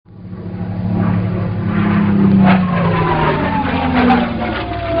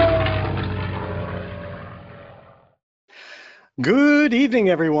Good evening,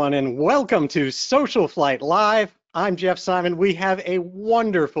 everyone, and welcome to SocialFlight Live. I'm Jeff Simon. We have a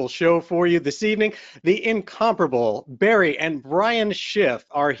wonderful show for you this evening. The incomparable Barry and Brian Schiff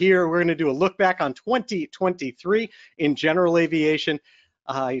are here. We're going to do a look back on 2023 in general aviation.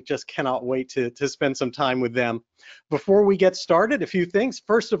 I just cannot wait to spend some time with them. Before we get started, a few things.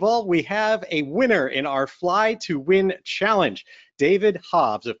 First of all, we have a winner in our Fly to Win challenge. David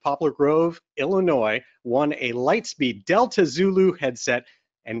Hobbs of Poplar Grove, Illinois, won a Lightspeed Delta Zulu headset,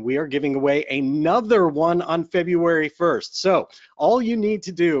 and we are giving away another one on February 1st. So all you need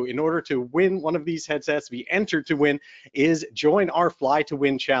to do in order to win one of these headsets, be entered to win, is join our Fly to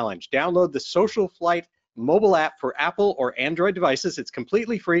Win challenge. Download the SocialFlight mobile app for Apple or Android devices. It's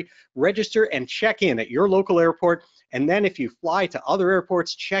completely free. Register and check in at your local airport. And then if you fly to other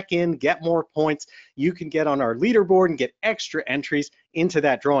airports, check in, get more points. You can get on our leaderboard and get extra entries into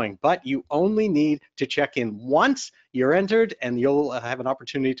that drawing. But you only need to check in once. You're entered, and you'll have an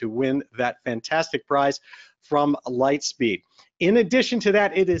opportunity to win that fantastic prize from Lightspeed. In addition to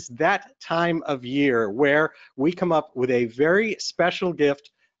that, it is that time of year where we come up with a very special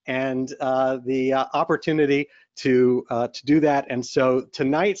gift and the opportunity to do that. And so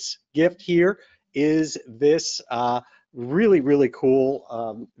tonight's gift here is this really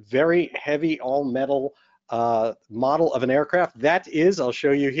cool, very heavy all metal model of an aircraft. That is, I'll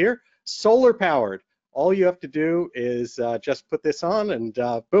show you here, solar powered. All you have to do is just put this on and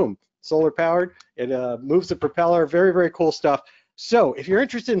boom, solar powered. It moves the propeller, very cool stuff. So if you're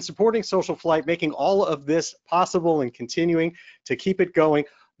interested in supporting SocialFlight, making all of this possible and continuing to keep it going,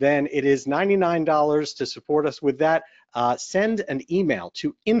 then it is $99 to support us with that. Send an email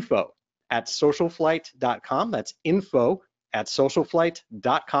to info@socialflight.com. That's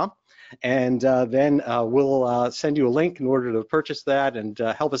info@socialflight.com. And then we'll send you a link in order to purchase that and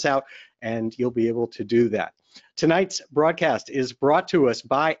help us out, and you'll be able to do that. Tonight's broadcast is brought to us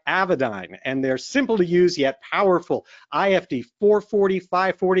by Avidyne and their simple to use yet powerful IFD 440,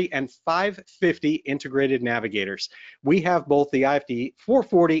 540, and 550 integrated navigators. We have both the IFD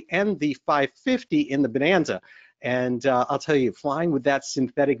 440 and the 550 in the Bonanza. And I'll tell you, flying with that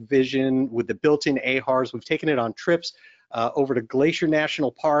synthetic vision, with the built-in AHRS, we've taken it on trips over to Glacier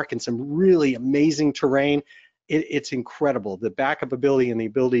National Park and some really amazing terrain. It's incredible. The backup ability and the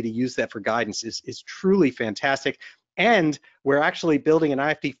ability to use that for guidance is truly fantastic. And we're actually building an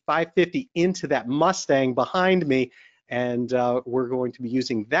IFD 550 into that Mustang behind me, and we're going to be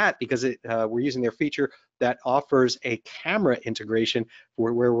using that because we're using their feature that offers a camera integration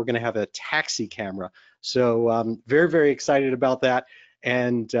where we're going to have a taxi camera. So very excited about that.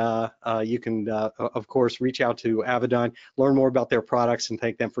 And you can, of course, reach out to Avidyne, learn more about their products, and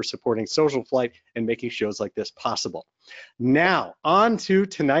thank them for supporting SocialFlight and making shows like this possible. Now, on to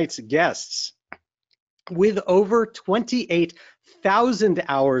tonight's guests. With over 28,000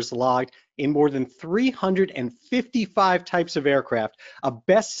 hours logged in more than 355 types of aircraft, a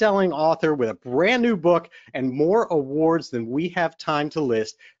best-selling author with a brand new book, and more awards than we have time to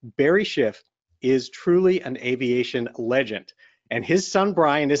list, Barry Schiff is truly an aviation legend. And his son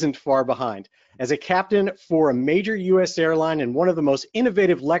Brian isn't far behind. As a captain for a major US airline and one of the most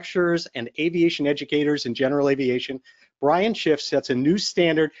innovative lecturers and aviation educators in general aviation, Brian Schiff sets a new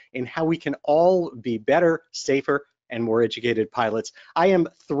standard in how we can all be better, safer, and more educated pilots. I am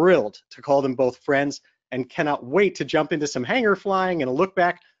thrilled to call them both friends and cannot wait to jump into some hangar flying and a look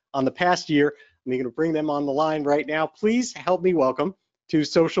back on the past year. I'm going to bring them on the line right now. Please help me welcome to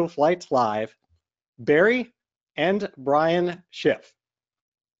SocialFlight Live, Barry and Brian Schiff.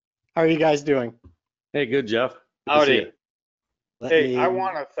 How are you guys doing? Hey, good, Jeff. Howdy. Hey, I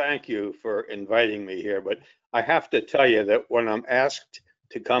want to thank you for inviting me here, but I have to tell you that when I'm asked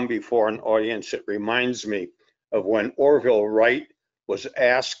to come before an audience, it reminds me of when Orville Wright was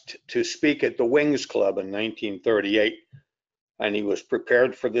asked to speak at the Wings Club in 1938. And he was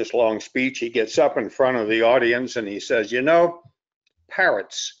prepared for this long speech. He gets up in front of the audience and he says, you know,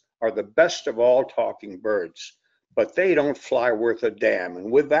 parrots are the best of all talking birds, but they don't fly worth a damn.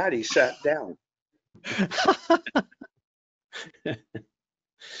 And with that, he sat down.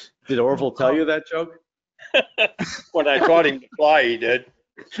 Did Orville tell you that joke? When I taught him to fly, he did.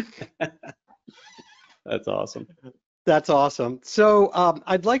 That's awesome. That's awesome. So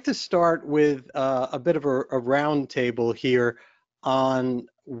I'd like to start with a bit of a round table here on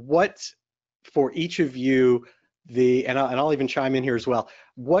what for each of you, and I'll even chime in here as well,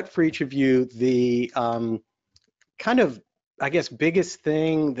 what for each of you the kind of, I guess, biggest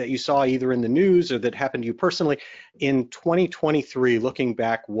thing that you saw either in the news or that happened to you personally in 2023 looking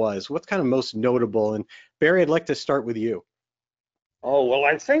back was? What's kind of most notable? And Barry, I'd like to start with you. Oh, well,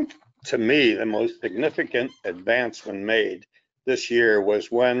 I think to me, the most significant advancement made this year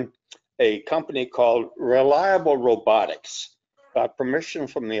was when a company called Reliable Robotics got permission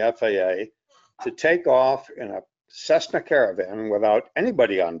from the FAA to take off in a Cessna Caravan without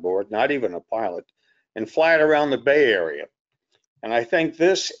anybody on board, not even a pilot, and fly it around the Bay Area. And I think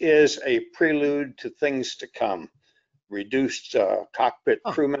this is a prelude to things to come. Reduced cockpit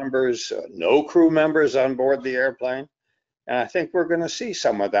crew members, no crew members on board the airplane. And I think we're going to see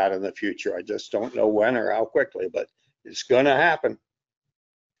some of that in the future. I just don't know when or how quickly, but it's going to happen.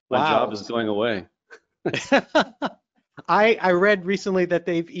 My job is going away. I read recently that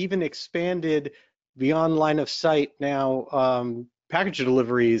they've even expanded beyond line of sight now, package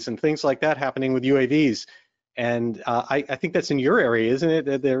deliveries and things like that happening with UAVs. And I think that's in your area, isn't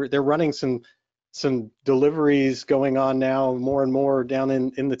it? They're running some deliveries going on now more and more down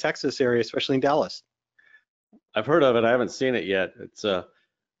in the Texas area, especially in Dallas. I've heard of it. I haven't seen it yet. It's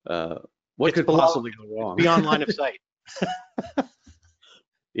what could possibly go wrong? Beyond line of sight.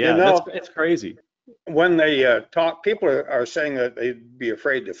 Yeah, you know, it's crazy. When they talk, people are saying that they'd be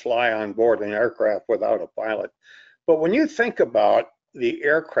afraid to fly on board an aircraft without a pilot. But when you think about the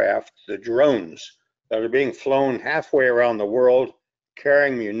aircraft, the drones that are being flown halfway around the world,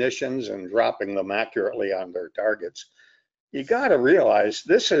 carrying munitions and dropping them accurately on their targets, you got to realize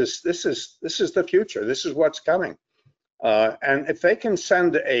this is the future. This is what's coming. And if they can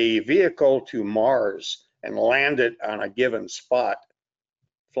send a vehicle to Mars and land it on a given spot,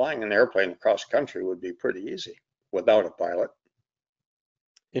 flying an airplane across country would be pretty easy without a pilot.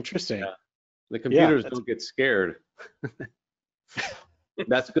 Interesting. Yeah. The computers don't get scared.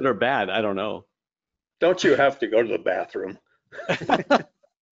 That's good or bad, I don't know. Don't you have to go to the bathroom?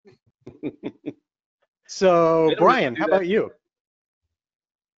 So, Brian, how about you?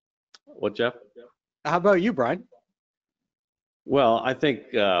 What, Jeff? How about you, Brian? Well, I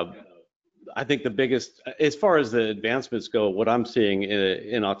think the biggest, as far as the advancements go, what I'm seeing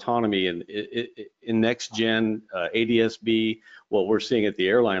in autonomy and in next gen ADS-B, what we're seeing at the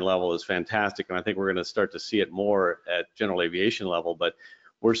airline level is fantastic, and I think we're going to start to see it more at general aviation level. But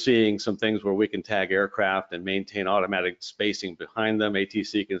we're seeing some things where we can tag aircraft and maintain automatic spacing behind them.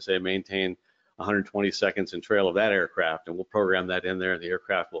 ATC can say maintain 120 seconds in trail of that aircraft, and we'll program that in there, and the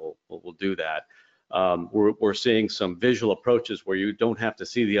aircraft will do that. We're seeing some visual approaches where you don't have to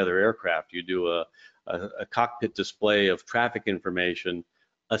see the other aircraft. You do a cockpit display of traffic information,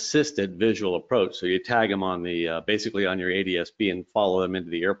 assisted visual approach. So you tag them on the basically on your ADS-B and follow them into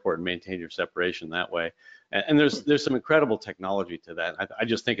the airport and maintain your separation that way. And there's some incredible technology to that. I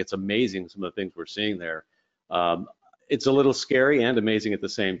just think it's amazing, some of the things we're seeing there. It's a little scary and amazing at the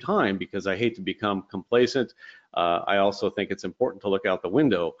same time, because I hate to become complacent. I also think it's important to look out the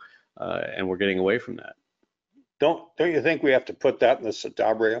window, and we're getting away from that. Don't you think we have to put that in the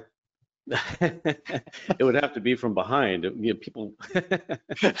Citabria? It would have to be from behind. You know, people,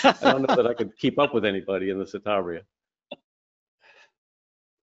 I don't know that I could keep up with anybody in the Citabria.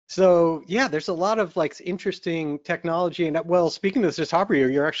 So yeah, there's a lot of like interesting technology, and well, speaking of the Citabria,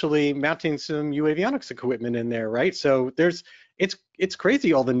 you're actually mounting some UAvionics equipment in there, right? So it's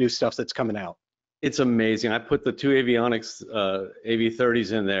crazy all the new stuff that's coming out. It's amazing. I put the two avionics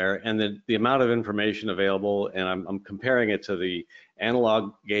AV30s in there, and the amount of information available, and I'm comparing it to the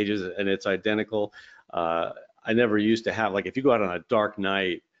analog gauges, and it's identical. I never used to have, like, if you go out on a dark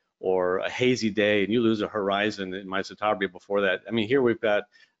night or a hazy day and you lose a horizon in my Citabria before that, I mean, here we've got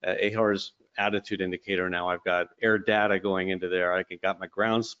AHR's attitude indicator now. I've got air data going into there. I got my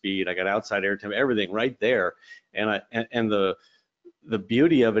ground speed. I got outside air temp, everything right there. And the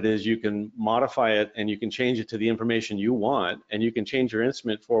beauty of it is you can modify it and you can change it to the information you want, and you can change your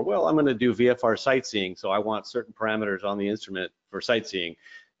instrument for, well, I'm going to do VFR sightseeing, so I want certain parameters on the instrument for sightseeing.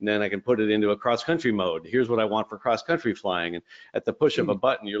 And then I can put it into a cross-country mode. Here's what I want for cross-country flying. And at the push of a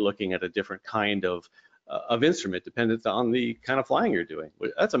button, you're looking at a different kind of instrument dependent on the kind of flying you're doing.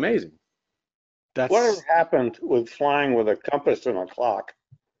 That's amazing. What happened with flying with a compass and a clock?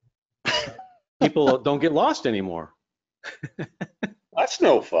 People don't get lost anymore. That's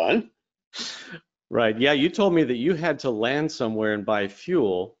no fun. Right. Yeah, you told me that you had to land somewhere and buy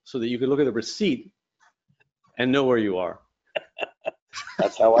fuel so that you could look at the receipt and know where you are.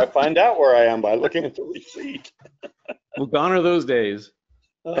 That's how I find out where I am, by looking at the receipt. Well, gone are those days.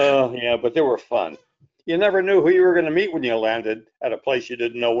 Oh, yeah, but they were fun. You never knew who you were going to meet when you landed at a place you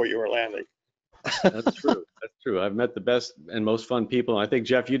didn't know where you were landing. That's true. That's true. I've met the best and most fun people. And I think,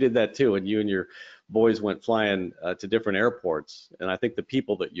 Jeff, you did that too. And you and your boys went flying to different airports. And I think the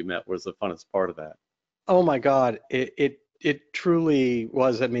people that you met was the funnest part of that. Oh my God, it truly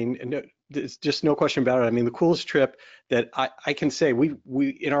was. I mean, there's just no question about it. I mean, the coolest trip that I can say we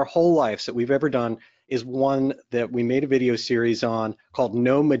in our whole lives that we've ever done is one that we made a video series on called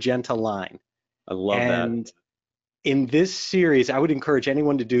No Magenta Line. I love and that. In this series, I would encourage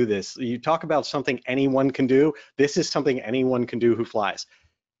anyone to do this. You talk about something anyone can do. This is something anyone can do who flies.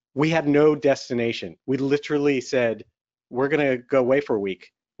 We had no destination. We literally said, we're going to go away for a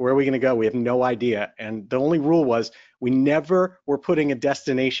week. Where are we going to go? We have no idea. And the only rule was we never were putting a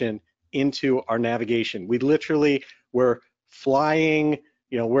destination into our navigation. We literally were flying,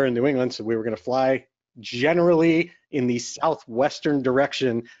 we're in New England, so we were going to fly generally in the southwestern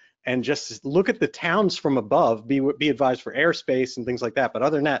direction and just look at the towns from above, be advised for airspace and things like that. But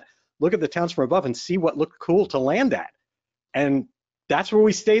other than that, look at the towns from above and see what looked cool to land at. And that's where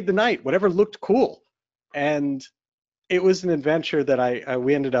we stayed the night, whatever looked cool. And it was an adventure that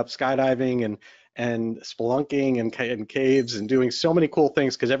we ended up skydiving and spelunking and caves and doing so many cool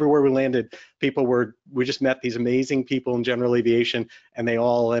things, because everywhere we landed, we just met these amazing people in General Aviation, and they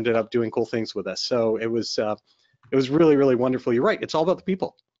all ended up doing cool things with us. So it was really, really wonderful. You're right. It's all about the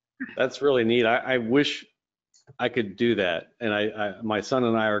people. That's really neat. I wish I could do that. And my son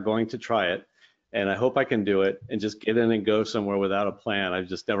and I are going to try it, and I hope I can do it and just get in and go somewhere without a plan. I've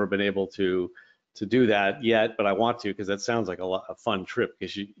just never been able to do that yet, but I want to, because that sounds like a fun trip,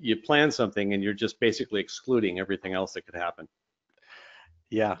 because you plan something and you're just basically excluding everything else that could happen.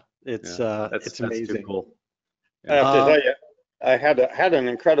 Yeah, it's amazing. That's too cool. I have to tell you, I had an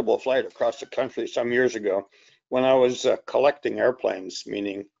incredible flight across the country some years ago when I was collecting airplanes,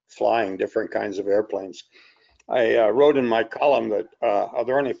 meaning flying different kinds of airplanes. I wrote in my column that are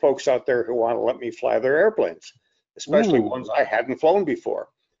there any folks out there who want to let me fly their airplanes, especially ones I hadn't flown before.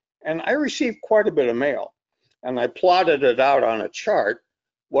 And I received quite a bit of mail, and I plotted it out on a chart,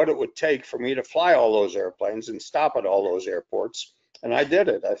 what it would take for me to fly all those airplanes and stop at all those airports. And I did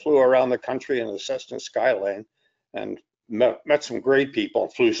it. I flew around the country in the Cessna Skylane and met some great people,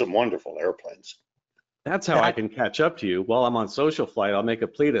 flew some wonderful airplanes. That's how I can catch up to you. While I'm on SocialFlight, I'll make a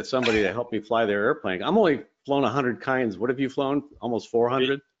plea to somebody to help me fly their airplane. I'm only flown 100 kinds. What have you flown? Almost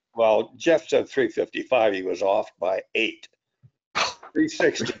 400? Well, Jeff said 355. He was off by 8.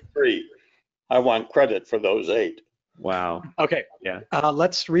 363. I want credit for those 8. Wow. Okay. Yeah.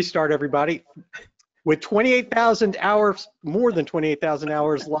 Let's restart, everybody. With 28,000 hours, more than 28,000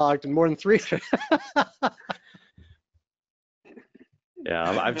 hours logged, and more than 3.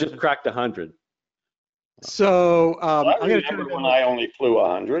 Yeah, I've just cracked 100. So I I'm going to remember when I only flew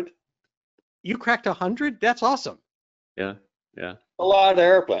 100. You cracked 100? That's awesome. Yeah. Yeah. A lot of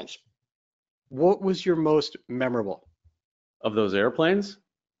airplanes. What was your most memorable? Of those airplanes?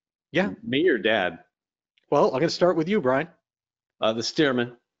 Yeah. Me or Dad? Well, I'm going to start with you, Brian. The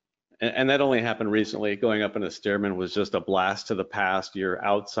Stearman. And that only happened recently. Going up in a Stearman was just a blast to the past. You're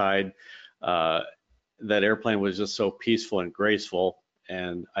outside. That airplane was just so peaceful and graceful.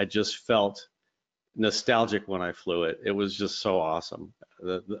 And I just felt nostalgic when I flew it. It was just so awesome.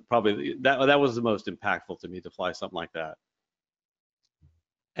 Probably that was the most impactful to me, to fly something like that.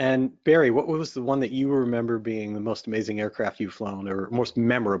 And Barry, what was the one that you remember being the most amazing aircraft you've flown, or most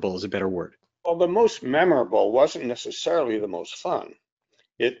memorable is a better word? Well, the most memorable wasn't necessarily the most fun.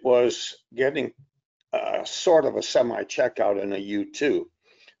 It was getting sort of a semi-checkout in a U-2,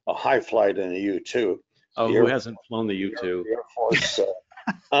 a high flight in a U-2. Oh, who hasn't flown the U-2? The Air Force,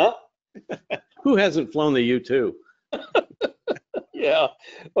 huh? Who hasn't flown the U-2? Yeah,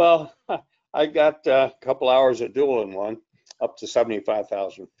 well, I got a couple hours of dueling one, up to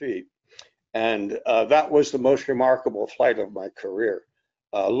 75,000 feet. And that was the most remarkable flight of my career.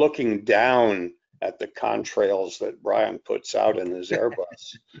 Looking down at the contrails that Brian puts out in his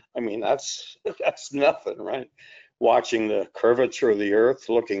Airbus. I mean, that's nothing, right? Watching the curvature of the earth,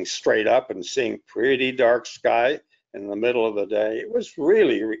 looking straight up and seeing pretty dark sky in the middle of the day. It was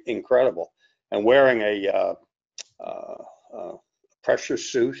really incredible. And wearing a pressure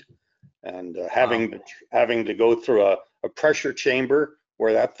suit and having to go through a pressure chamber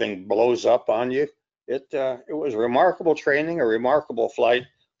where that thing blows up on you. It was remarkable training, a remarkable flight,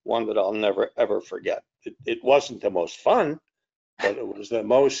 one that I'll never ever forget. It wasn't the most fun, but it was the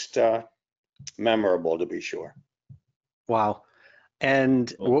most memorable, to be sure. Wow.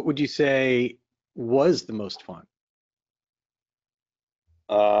 And what would you say was the most fun?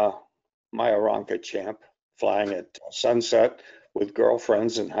 My Aranca Champ, flying at sunset with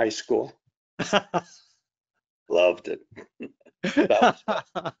girlfriends in high school. Loved it.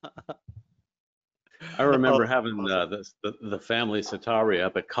 I remember having the family Centauri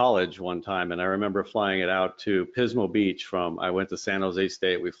up at college one time, and I remember flying it out to Pismo Beach I went to San Jose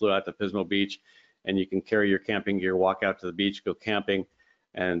State. We flew out to Pismo Beach, and you can carry your camping gear, walk out to the beach, go camping,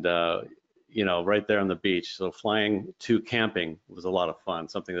 and right there on the beach. So flying to camping was a lot of fun,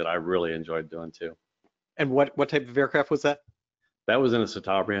 something that I really enjoyed doing too. And what type of aircraft was that? That was in a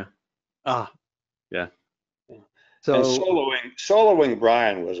Citabria. Ah, Yeah. And so soloing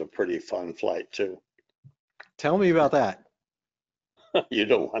Brian was a pretty fun flight too. tell me about that. You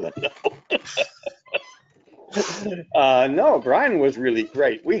don't want to know. No, Brian was really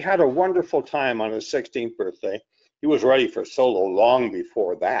great. We had a wonderful time on his 16th birthday. He was ready for solo long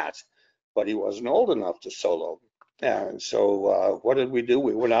before that, but he wasn't old enough to solo. And so what did we do?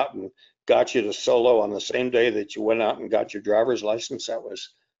 We went out and got you to solo on the same day that you went out and got your driver's license. That was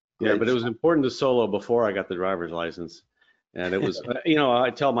great. Yeah, but it was important to solo before I got the driver's license. And it was, I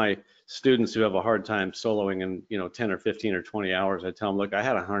tell my students who have a hard time soloing in, 10 or 15 or 20 hours, I tell them, look, I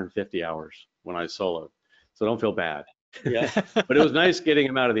had 150 hours when I soloed, so don't feel bad. Yeah. But it was nice getting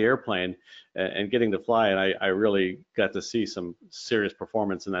him out of the airplane and getting to fly. And I really got to see some serious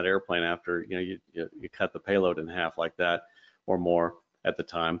performance in that airplane after, you cut the payload in half like that or more at the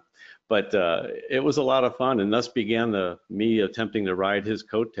time. But it was a lot of fun, and thus began me attempting to ride his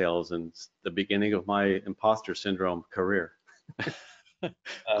coattails and the beginning of my imposter syndrome career.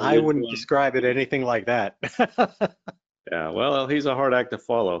 I wouldn't describe it anything like that. Yeah, well, he's a hard act to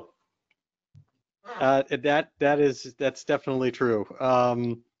follow. That's definitely true.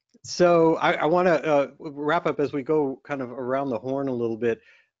 So I want to wrap up as we go kind of around the horn a little bit.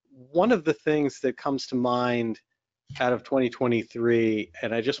 One of the things that comes to mind out of 2023,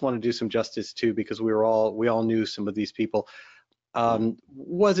 and I just want to do some justice too, because we all knew some of these people,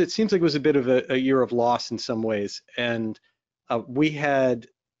 it seems like it was a bit of a year of loss in some ways. And we had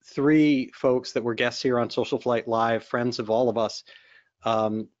 3 folks that were guests here on SocialFlight Live, friends of all of us,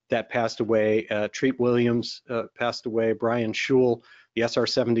 that passed away. Treat Williams passed away. Brian Schul, the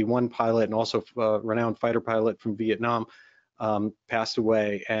SR-71 pilot and also renowned fighter pilot from Vietnam, passed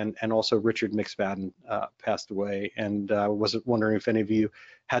away, and also Richard McSpadden passed away. And I was wondering if any of you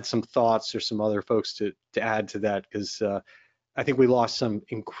had some thoughts or some other folks to add to that, because I think we lost some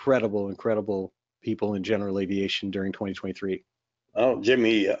incredible people in general aviation during 2023. Oh,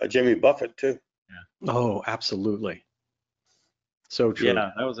 Jimmy Buffett too. Yeah. Oh, absolutely. So true.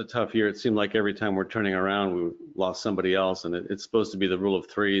 Yeah, that was a tough year. It seemed like every time we're turning around, we lost somebody else, and it's supposed to be the rule of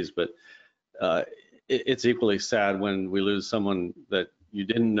threes, but it's equally sad when we lose someone that you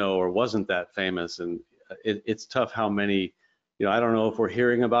didn't know or wasn't that famous. And it's tough how many, I don't know if we're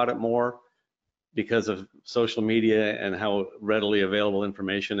hearing about it more because of social media and how readily available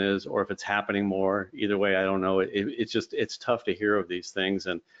information is, or if it's happening more. Either way, I don't know. It's tough to hear of these things.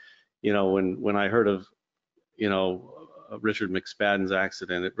 And, when I heard of, Richard McSpadden's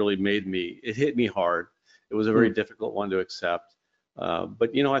accident, it really it hit me hard. It was a very difficult one to accept. But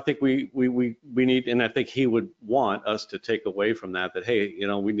I think we need, and I think he would want us to take away from that, hey,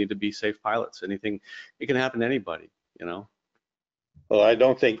 we need to be safe pilots. It can happen to anybody, Well, I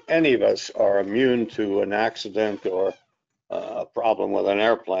don't think any of us are immune to an accident or a problem with an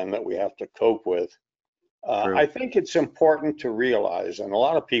airplane that we have to cope with. I think it's important to realize, and a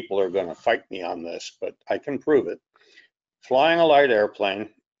lot of people are going to fight me on this, but I can prove it. Flying a light airplane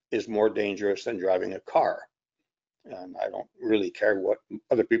is more dangerous than driving a car. And I don't really care what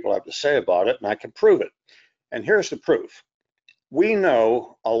other people have to say about it, and I can prove it. And here's the proof. We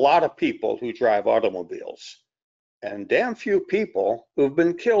know a lot of people who drive automobiles, and damn few people who've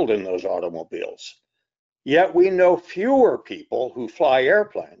been killed in those automobiles. Yet we know fewer people who fly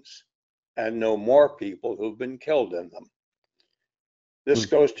airplanes and know more people who've been killed in them. This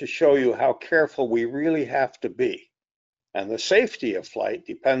goes to show you how careful we really have to be. And the safety of flight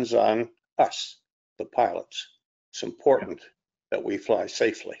depends on us, the pilots. It's important that we fly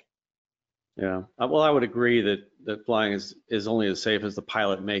safely. Yeah, well, I would agree that flying is only as safe as the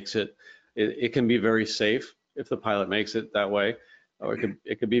pilot makes it. It can be very safe if the pilot makes it that way, or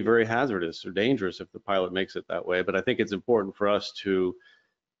it could be very hazardous or dangerous if the pilot makes it that way. But I think it's important for us to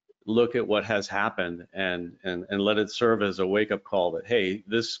look at what has happened and let it serve as a wake-up call that, hey,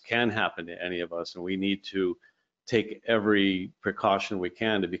 this can happen to any of us, and we need to take every precaution we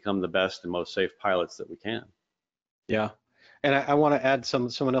can to become the best and most safe pilots that we can. Yeah, and I want to add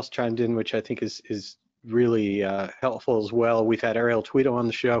someone else chimed in, which I think is really helpful as well. We've had Ariel Tweedo on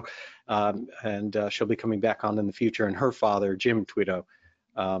the show, and she'll be coming back on in the future, and her father, Jim Tweedo,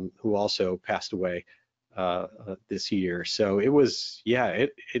 who also passed away this year. So it was,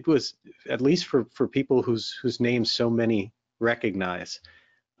 it was, at least for people whose names so many recognize,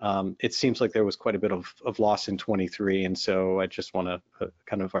 it seems like there was quite a bit of loss in 23, and so I just want to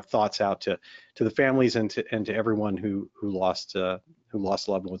kind of our thoughts out to the families and to everyone who lost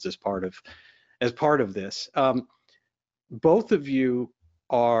loved ones as part of this. Both of you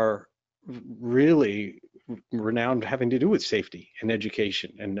are really renowned having to do with safety and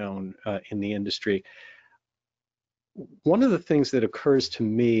education and known in the industry. one of the things that occurs to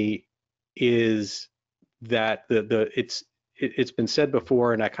me is that it's been said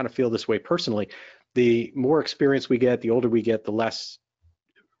before, and I kind of feel this way personally, the more experience we get, the older we get, the less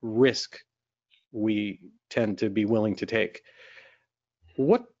risk we tend to be willing to take.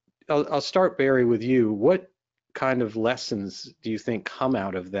 I'll start, Barry, with you. What kind of lessons do you think come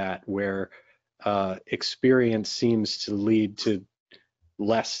out of that, where experience seems to lead to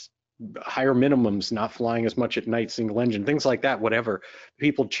higher minimums, not flying as much at night, single engine, things like that, whatever.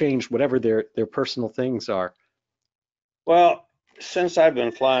 People change whatever their personal things are. Well, since I've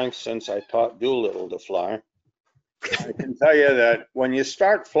been flying, since I taught Doolittle to fly, I can tell you that when you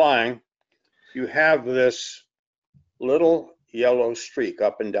start flying, you have this little yellow streak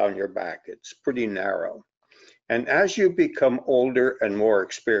up and down your back. It's pretty narrow. And as you become older and more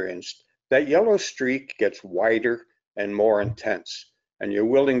experienced, that yellow streak gets wider and more intense, and you're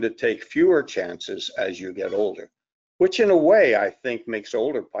willing to take fewer chances as you get older, which in a way I think makes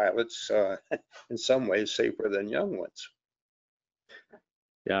older pilots in some ways safer than young ones.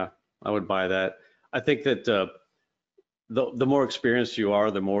 Yeah, I would buy that. I think that the more experienced you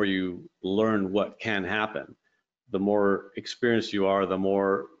are, the more you learn what can happen. The more experienced you are, the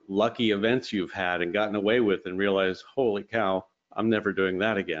more lucky events you've had and gotten away with and realize, holy cow, I'm never doing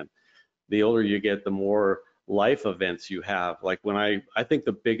that again. The older you get, the more life events you have. Like when I think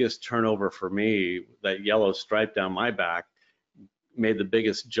the biggest turnover for me, that yellow stripe down my back, made the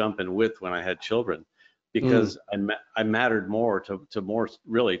biggest jump in width when I had children, because I mattered more to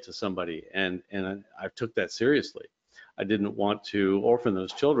somebody, and I took that seriously. I didn't want to orphan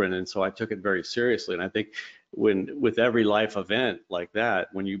those children, and so I took it very seriously. And I think with every life event like that,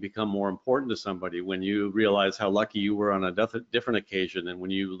 when you become more important to somebody, when you realize how lucky you were on a different occasion, and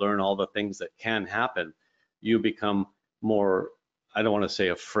when you learn all the things that can happen, you become more, I don't want to say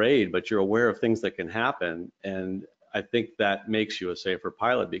afraid, but you're aware of things that can happen. And I think that makes you a safer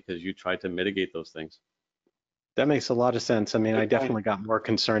pilot because you try to mitigate those things. That makes a lot of sense. I mean, I definitely got more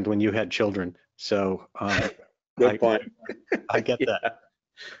concerned when you had children. So good point. I get that.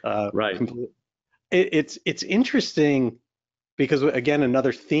 Right. Completely. It's interesting because, again,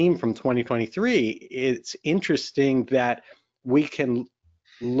 another theme from 2023, it's interesting that we can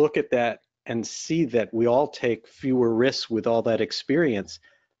look at that and see that we all take fewer risks with all that experience.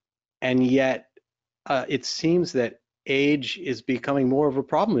 And yet it seems that age is becoming more of a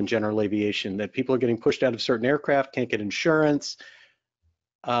problem in general aviation, that people are getting pushed out of certain aircraft, can't get insurance.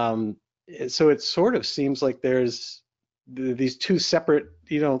 So it sort of seems like there's these two separate,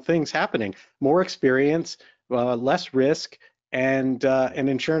 things happening: more experience, less risk, and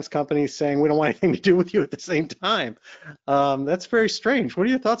insurance companies saying we don't want anything to do with you at the same time. That's very strange. What are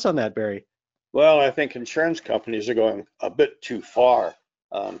your thoughts on that, Barry? Well, I think insurance companies are going a bit too far.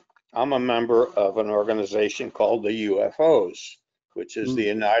 I'm a member of an organization called the UFOs, which is the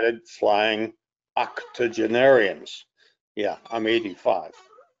United Flying Octogenarians. Yeah, I'm 85.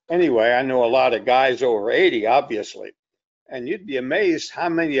 Anyway, I know a lot of guys over 80, obviously, and you'd be amazed how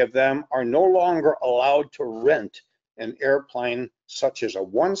many of them are no longer allowed to rent an airplane such as a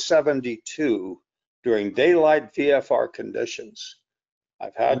 172 during daylight VFR conditions.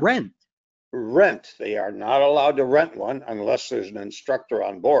 I've had rent. They are not allowed to rent one unless there's an instructor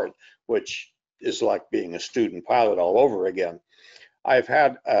on board, which is like being a student pilot all over again. I've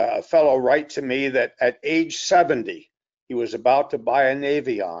had a fellow write to me that at age 70, he was about to buy an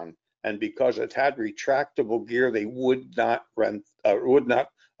Avion, and because it had retractable gear, they would not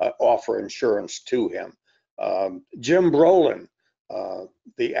offer insurance to him. Jim Brolin,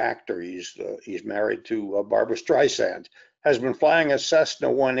 the actor, he's married to Barbara Streisand, has been flying a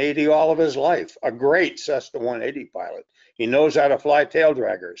Cessna 180 all of his life, a great Cessna 180 pilot. He knows how to fly tail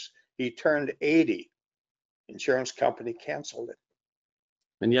draggers. He turned 80. Insurance company canceled it.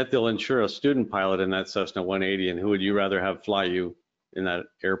 And yet they'll insure a student pilot in that Cessna 180, and who would you rather have fly you in that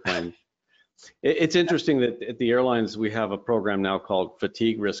airplane? It's interesting that at the airlines, we have a program now called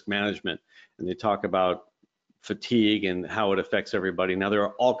fatigue risk management, and they talk about fatigue and how it affects everybody. Now, there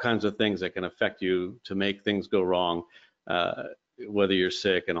are all kinds of things that can affect you to make things go wrong, whether you're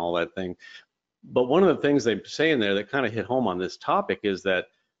sick and all that thing. But one of the things they say in there that kind of hit home on this topic is that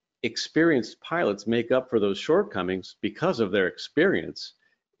experienced pilots make up for those shortcomings because of their experience.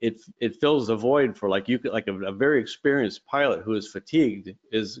 It fills the void for a very experienced pilot who is fatigued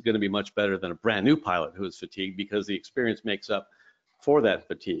is going to be much better than a brand new pilot who is fatigued, because the experience makes up for that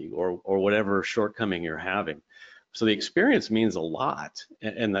fatigue or whatever shortcoming you're having. So the experience means a lot,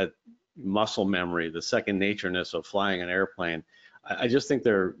 and that muscle memory, the second natureness of flying an airplane, I just think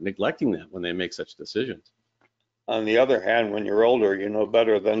they're neglecting that when they make such decisions. On the other hand, when you're older, you know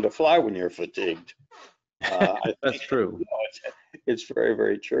better than to fly when you're fatigued. That's true. You know, it's very,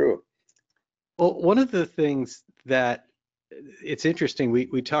 very true. Well, one of the things that it's interesting,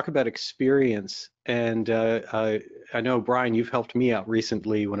 we talk about experience, and I know, Brian, you've helped me out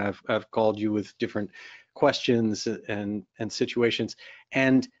recently when I've called you with different questions and situations,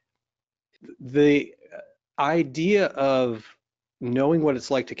 and the idea of knowing what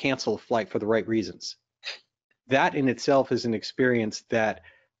it's like to cancel a flight for the right reasons, that in itself is an experience that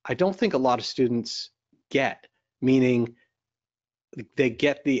I don't think a lot of students get, meaning they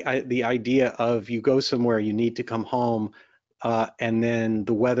get the idea of you go somewhere, you need to come home, and then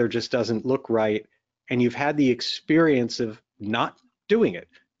the weather just doesn't look right, and you've had the experience of not doing it,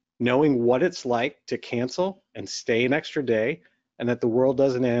 knowing what it's like to cancel and stay an extra day, and that the world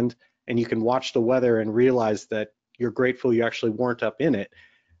doesn't end, and you can watch the weather and realize that you're grateful you actually weren't up in it.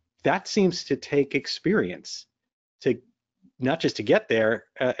 That seems to take experience, to not just to get there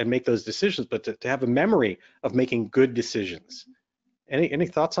and make those decisions, but to have a memory of making good decisions. Any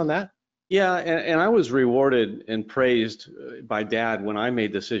thoughts on that? Yeah, and I was rewarded and praised by Dad when I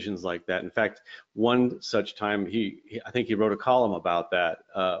made decisions like that. In fact, one such time, I think he wrote a column about that,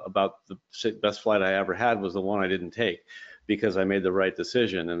 about the best flight I ever had was the one I didn't take because I made the right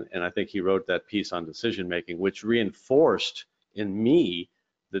decision. And I think he wrote that piece on decision making, which reinforced in me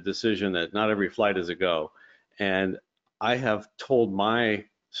the decision that not every flight is a go. And I have told my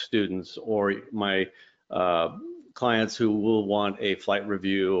students or my clients who will want a flight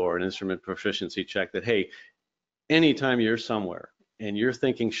review or an instrument proficiency check that, hey, anytime you're somewhere and you're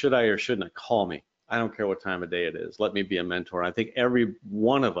thinking, should I or shouldn't I, call me. I don't care what time of day it is. Let me be a mentor. I think every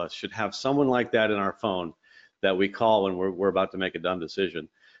one of us should have someone like that in our phone that we call when we're about to make a dumb decision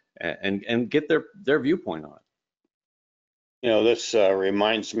and get their viewpoint on it. You know, this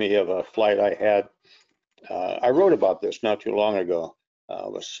reminds me of a flight I had. I wrote about this not too long ago. I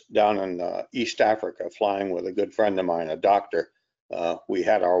was down in East Africa flying with a good friend of mine, a doctor. We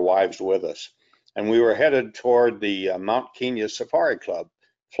had our wives with us, and we were headed toward the Mount Kenya Safari Club,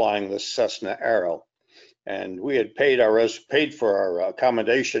 flying the Cessna Aero. And we had paid for our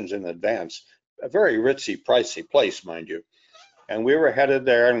accommodations in advance. A very ritzy, pricey place, mind you. And we were headed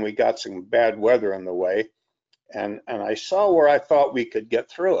there, and we got some bad weather in the way. And I saw where I thought we could get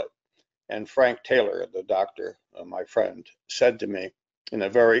through it. And Frank Taylor, the doctor, my friend, said to me in a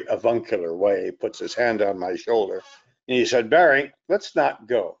very avuncular way, he puts his hand on my shoulder, and he said, "Barry, let's not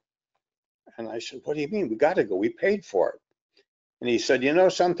go." And I said, "What do you mean? We got to go. We paid for it." And he said, "You know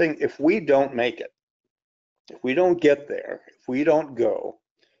something? If we don't make it, if we don't get there, if we don't go,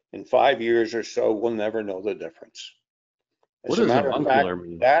 in 5 years or so, we'll never know the difference." What does avuncular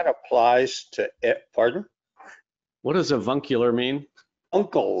mean? That applies to it. Pardon? What does avuncular mean?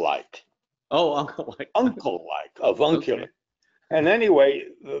 Uncle-like. Oh, uncle-like. Uncle-like, avuncular. Okay. And anyway,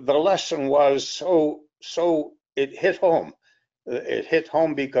 the lesson was so it hit home. It hit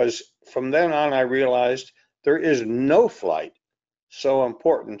home because from then on I realized there is no flight so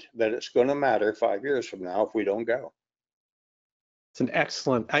important that it's going to matter 5 years from now if we don't go. It's an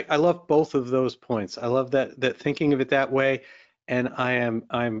excellent. I love both of those points. I love that thinking of it that way, and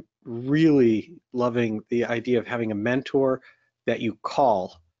I'm really loving the idea of having a mentor that you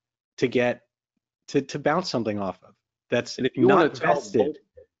call to get to bounce something off of. That's and if you not want to vested.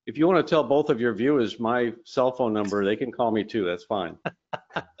 If you want to tell both of your viewers my cell phone number, they can call me too. That's fine.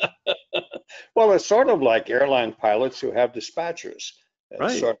 Well, it's sort of like airline pilots who have dispatchers. It's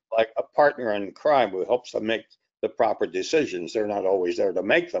Right. sort of like a partner in crime who helps them make the proper decisions. They're not always there to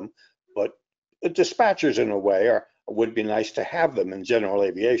make them, but the dispatchers, in a way, would be nice to have them in general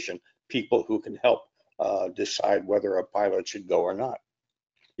aviation. People who can help decide whether a pilot should go or not.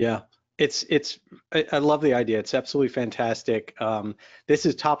 Yeah, I love the idea. It's absolutely fantastic. This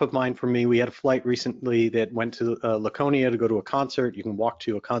is top of mind for me. We had a flight recently that went to Laconia to go to a concert. You can walk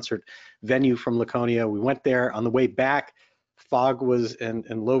to a concert venue from Laconia. We went there. On the way back, fog was and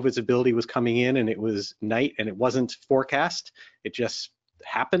low visibility was coming in, and it was night, and it wasn't forecast. It just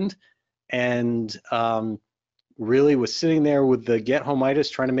happened, and really was sitting there with the get home-itis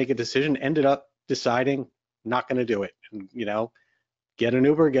trying to make a decision. Ended up deciding not going to do it. And, get an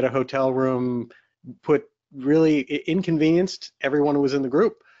Uber, get a hotel room, really inconvenienced everyone who was in the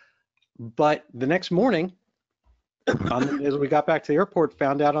group. But the next morning, as we got back to the airport,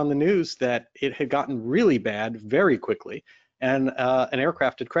 found out on the news that it had gotten really bad very quickly, and an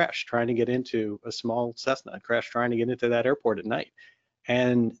aircraft had crashed trying to get into a small Cessna, crashed trying to get into that airport at night.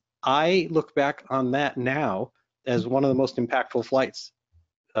 And I look back on that now as one of the most impactful flights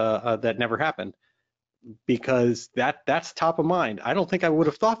that never happened, because that's top of mind. I don't think I would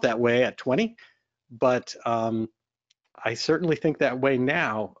have thought that way at 20, but I certainly think that way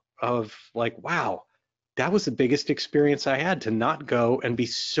now of like, wow, that was the biggest experience I had, to not go and be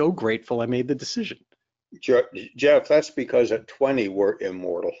so grateful I made the decision. Jeff, that's because at 20 we're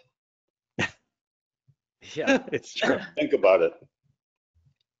immortal. Yeah, it's true. Think about it.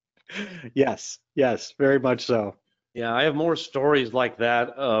 Yes, yes, very much so. Yeah, I have more stories like that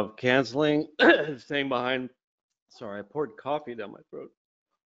of canceling, staying behind. Sorry, I poured coffee down my throat.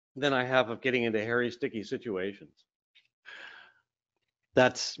 Than I have of getting into hairy, sticky situations.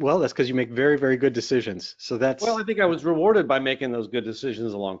 That's because you make very, very good decisions. So that's, Well, I think I was rewarded by making those good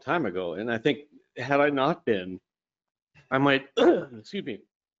decisions a long time ago. And I think had I not been, I might, excuse me,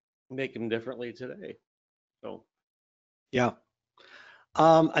 make them differently today. So, yeah.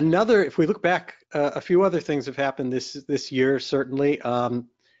 If we look back, a few other things have happened this year, certainly.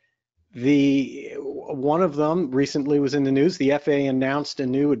 One of them recently was in the news. The FAA announced a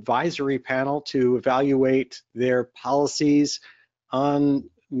new advisory panel to evaluate their policies on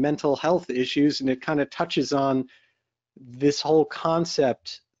mental health issues, and it kind of touches on this whole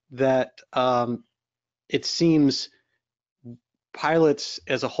concept that it seems pilots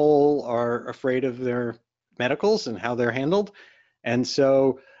as a whole are afraid of their medicals and how they're handled. And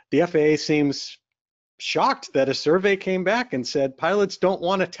so the FAA seems shocked that a survey came back and said pilots don't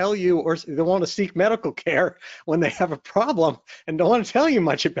want to tell you, or they want to seek medical care when they have a problem and don't want to tell you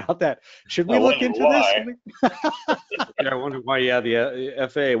much about that. Should we look into this? yeah, I wonder why, the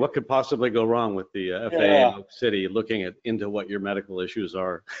FAA, what could possibly go wrong with the FAA in Oak City looking into what your medical issues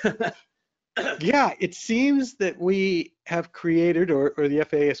are? Yeah, it seems that we have created, or the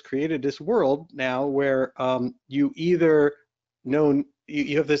FAA has created this world now where you either know,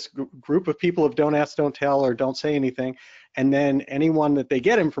 you have this group of people of don't ask, don't tell, or don't say anything, and then anyone that they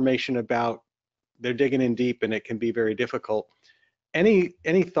get information about, they're digging in deep, and it can be very difficult. Any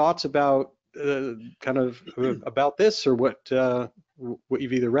thoughts about about this, or what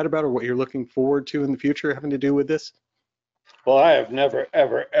you've either read about or what you're looking forward to in the future having to do with this? Well, I have never,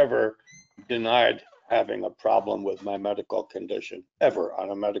 ever, ever denied having a problem with my medical condition, ever,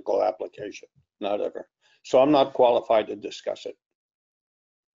 on a medical application, not ever. So I'm not qualified to discuss it.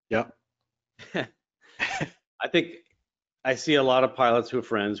 Yeah. I think I see a lot of pilots who are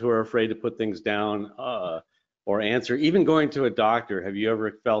friends who are afraid to put things down or answer, even going to a doctor. Have you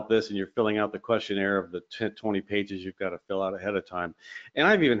ever felt this, and you're filling out the questionnaire of the 20 pages you've got to fill out ahead of time? And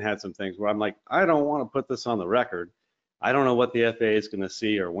I've even had some things where I'm like, I don't want to put this on the record. I don't know what the FAA is going to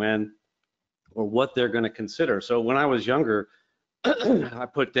see or when or what they're going to consider. So when I was younger, I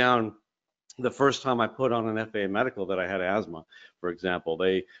put down the first time I put on an FAA medical that I had asthma, for example.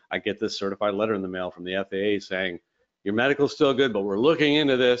 I get this certified letter in the mail from the FAA saying, your medical's still good, but we're looking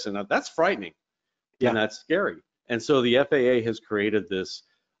into this, and that's frightening. Yeah. And that's scary. And so the FAA has created this,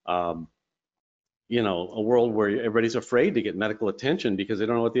 a world where everybody's afraid to get medical attention because they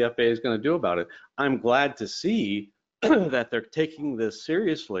don't know what the FAA is going to do about it. I'm glad to see that they're taking this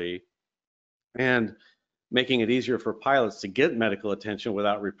seriously and making it easier for pilots to get medical attention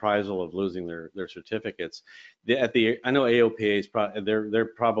without reprisal of losing their certificates. I know AOPA's they're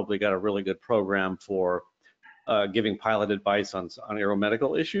probably got a really good program for giving pilot advice on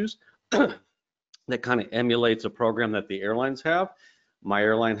aeromedical issues that kind of emulates a program that the airlines have. My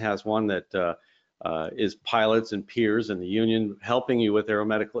airline has one that is pilots and peers and the union helping you with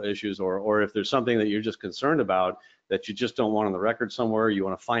aeromedical issues, or if there's something that you're just concerned about that you just don't want on the record somewhere, you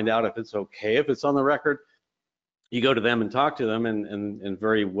want to find out if it's okay if it's on the record, you go to them and talk to them, and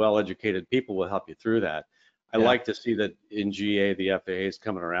very well-educated people will help you through that. I like to see that in GA, the FAA is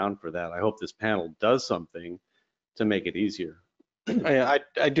coming around for that. I hope this panel does something to make it easier. I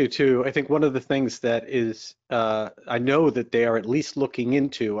do too. I think one of the things that is, I know that they are at least looking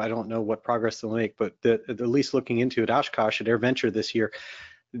into, I don't know what progress they'll make, but at least looking into at Oshkosh at AirVenture this year,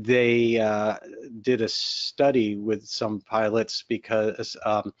 they did a study with some pilots because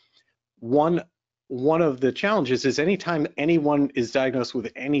one of the challenges is anytime anyone is diagnosed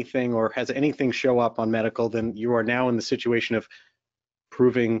with anything or has anything show up on medical, then you are now in the situation of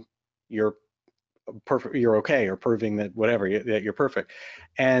proving you're perfect, you're okay, or proving that that you're perfect.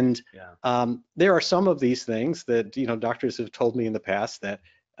 And there are some of these things that doctors have told me in the past that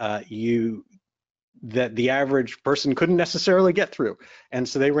that the average person couldn't necessarily get through. And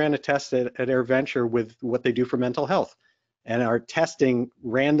so they ran a test at AirVenture with what they do for mental health, and are testing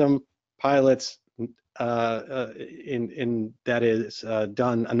random pilots in that is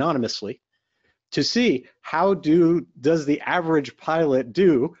done anonymously to see how does the average pilot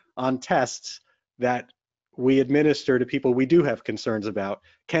do on tests that we administer to people we do have concerns about.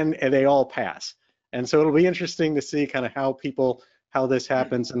 Can they all pass? And so it'll be interesting to see kind of how this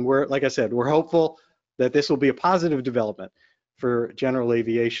happens. And like I said, we're hopeful that this will be a positive development. for general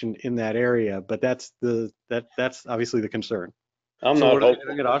aviation in that area, but that's obviously the concern. I'm So not what are they hopeful.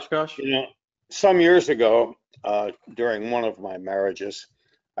 doing at Oshkosh? You know, some years ago, during one of my marriages,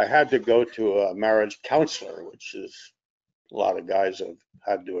 I had to go to a marriage counselor, which is a lot of guys have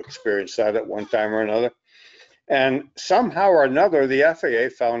had to experience that at one time or another. And somehow or another, the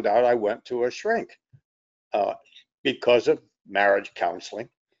FAA found out I went to a shrink because of marriage counseling.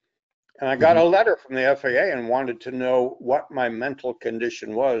 And I got a letter from the FAA and wanted to know what my mental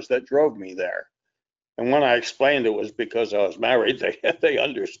condition was that drove me there. And when I explained it was because I was married, they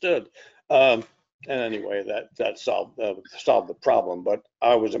understood. And anyway, that solved the problem. But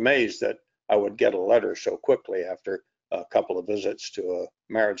I was amazed that I would get a letter so quickly after a couple of visits to a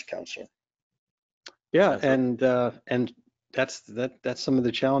marriage counselor. Yeah, and that's some of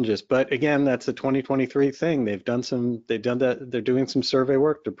the challenges. But again, that's a 2023 thing. They've done that. They're doing some survey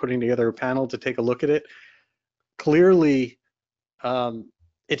work. They're putting together a panel to take a look at it. Clearly,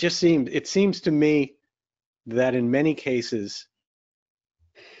 it seems to me that in many cases,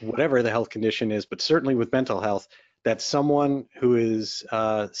 whatever the health condition is, but certainly with mental health, that someone who is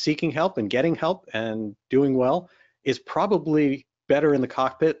seeking help and getting help and doing well is probably better in the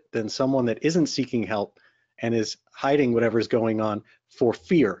cockpit than someone that isn't seeking help and is hiding whatever's going on for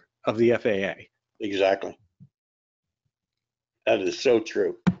fear of the FAA. Exactly. That is so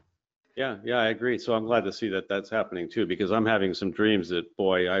true. Yeah, I agree. So I'm glad to see that that's happening too, because I'm having some dreams that,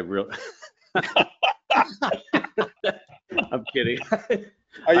 boy, I really. I'm kidding.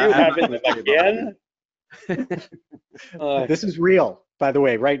 Are you having them again? This is real, by the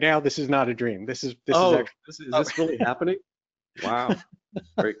way. Right now, this is not a dream. This is this really happening? Wow,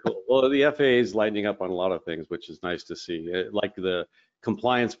 very cool. Well, the FAA is lightening up on a lot of things, which is nice to see. Like the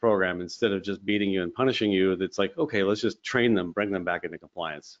compliance program, instead of just beating you and punishing you, it's like, okay, let's just train them, bring them back into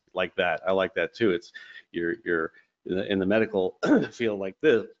compliance, like that. I like that too. It's you're in the medical field like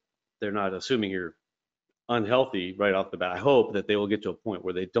this. They're not assuming you're unhealthy right off the bat. I hope that they will get to a point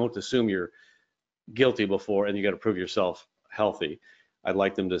where they don't assume you're guilty before and you got to prove yourself healthy. I'd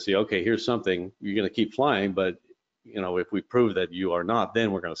like them to see, okay, here's something, you're going to keep flying, but if we prove that you are not,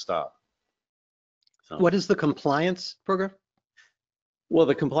 then we're going to stop. So, what is the compliance program? Well,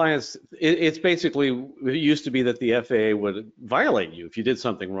 the compliance, it's basically, it used to be that the FAA would violate you if you did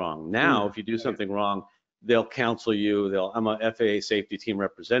something wrong. Now, if you do something wrong, they'll counsel you. I'm a FAA safety team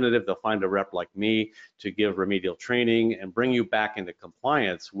representative. They'll find a rep like me to give remedial training and bring you back into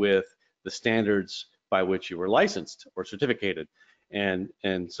compliance with the standards by which you were licensed or certificated. And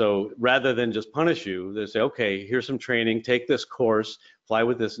so rather than just punish you, they say, okay, here's some training, take this course, fly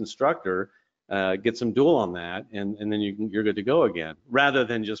with this instructor, get some dual on that, and then you're good to go again, rather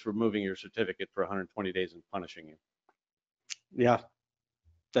than just removing your certificate for 120 days and punishing you. Yeah,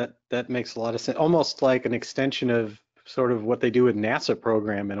 that makes a lot of sense. Almost like an extension of sort of what they do with NASA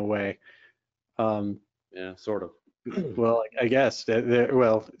program in a way. Yeah, sort of. Well, I guess a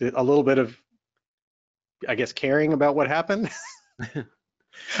little bit of, I guess, caring about what happened.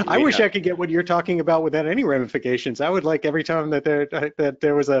 I wish I could get what you're talking about without any ramifications. I would like every time that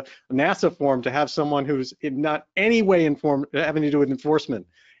there was a NASA form to have someone who's in not any way having to do with enforcement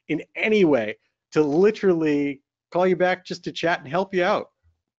in any way, to literally call you back just to chat and help you out.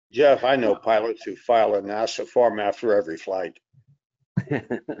 Jeff, I know pilots who file a NASA form after every flight.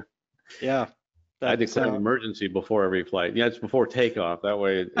 Yeah. I declare an emergency before every flight. Yeah, it's before takeoff. That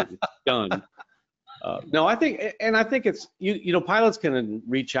way it's done. No, I think it's, pilots can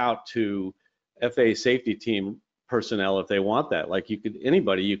reach out to FAA safety team personnel if they want that. Like you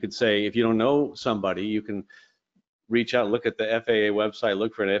could say, if you don't know somebody, you can reach out, look at the FAA website,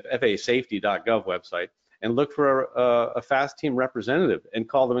 look for an FAAsafety.gov website, and look for a FAST team representative and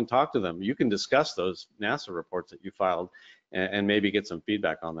call them and talk to them. You can discuss those NASA reports that you filed and maybe get some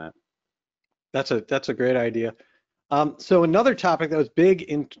feedback on that. That's a great idea. So another topic that was big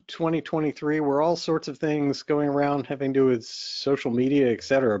in 2023 were all sorts of things going around having to do with social media, et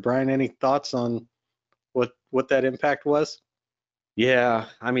cetera. Brian, any thoughts on what that impact was? Yeah,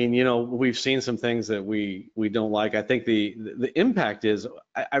 I mean, we've seen some things that we don't like. I think the impact is,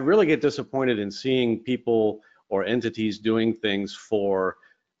 I really get disappointed in seeing people or entities doing things for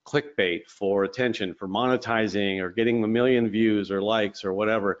clickbait, for attention, for monetizing, or getting a million views or likes or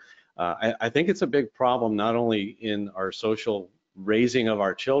whatever. I think it's a big problem, not only in our social raising of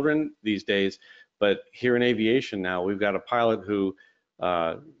our children these days, but here in aviation now. We've got a pilot who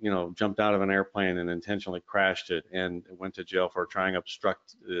jumped out of an airplane and intentionally crashed it and went to jail for trying to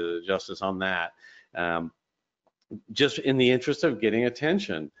obstruct justice on that, just in the interest of getting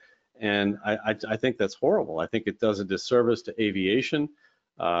attention. And I think that's horrible. I think it does a disservice to aviation,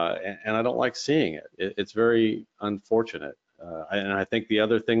 and I don't like seeing it. It's very unfortunate. And I think the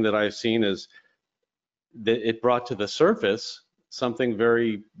other thing that I've seen is that it brought to the surface something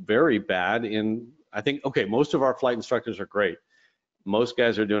very, very bad I think, okay, most of our flight instructors are great. Most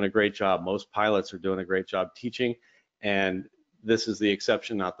guys are doing a great job. Most pilots are doing a great job teaching. And this is the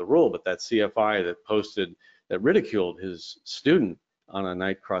exception, not the rule, but that CFI that ridiculed his student on a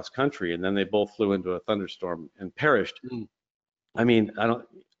night cross country, and then they both flew into a thunderstorm and perished. I mean,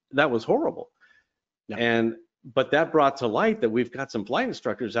 that was horrible. Yeah. But that brought to light that we've got some flight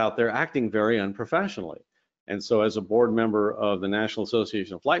instructors out there acting very unprofessionally. And so as a board member of the National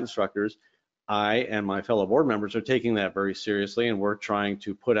Association of Flight Instructors, I and my fellow board members are taking that very seriously, and we're trying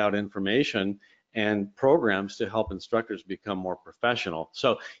to put out information and programs to help instructors become more professional.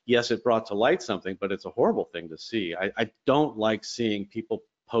 So yes, it brought to light something, but it's a horrible thing to see. I don't like seeing people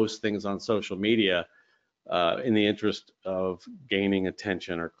post things on social media in the interest of gaining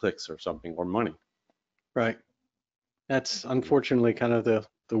attention or clicks or something, or money. Right. That's unfortunately kind of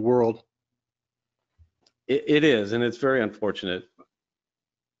the world. It is, and it's very unfortunate.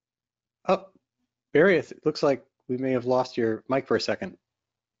 Oh, Barry, it looks like we may have lost your mic for a second.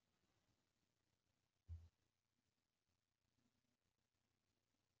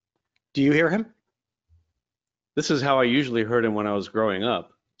 Do you hear him? This is how I usually heard him when I was growing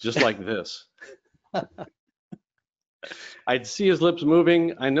up, just like this. I'd see his lips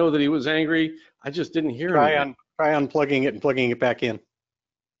moving. I know that he was angry. I just didn't hear him. Try unplugging it and plugging it back in.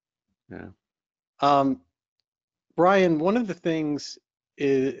 Yeah. Brian, one of the things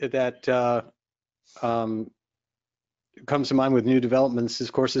that comes to mind with new developments,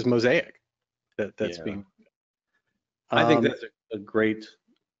 of course, is Mosaic. That's being. I think that's a great.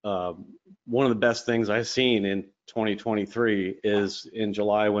 One of the best things I've seen in 2023 is in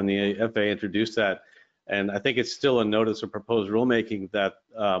July when the FAA introduced that, and I think it's still a notice of proposed rulemaking that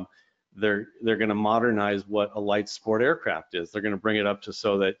they're going to modernize what a light sport aircraft is. They're going to bring it up to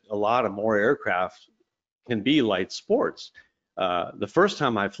so that a lot of more aircraft can be light sports. The first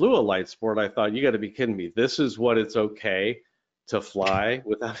time I flew a light sport, I thought, you got to be kidding me. This is what it's okay to fly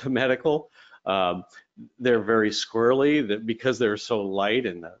without a medical. They're very squirrely because they're so light,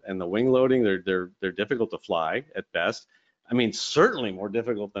 and the wing loading, they're difficult to fly at best. I mean, certainly more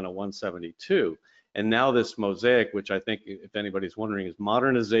difficult than a 172. And now this Mosaic, which I think, if anybody's wondering, is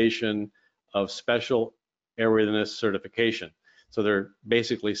modernization of special airworthiness certification. So they're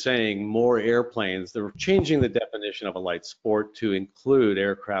basically saying more airplanes. They're changing the definition of a light sport to include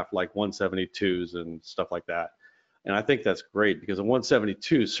aircraft like 172s and stuff like that. And I think that's great, because a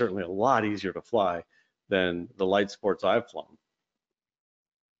 172 is certainly a lot easier to fly than the light sports I've flown.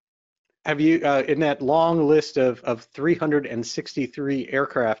 Have you, in that long list of 363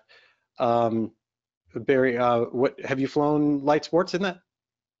 aircraft, Barry, what have you flown light sports in that?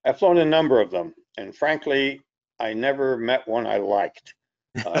 I've flown a number of them, and frankly, I never met one I liked.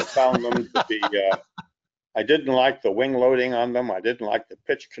 I found them to be, I didn't like the wing loading on them. I didn't like the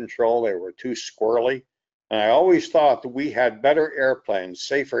pitch control. They were too squirrely. And I always thought that we had better airplanes,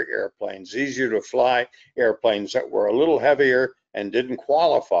 safer airplanes, easier to fly airplanes that were a little heavier and didn't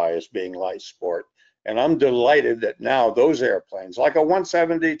qualify as being light sport. And I'm delighted that now those airplanes, like a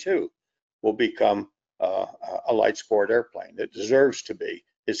 172, will become a light sport airplane. It deserves to be.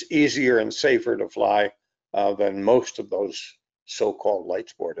 It's easier and safer to fly than most of those so-called light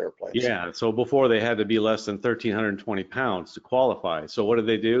sport airplanes. Yeah, so before they had to be less than 1,320 pounds to qualify. So what did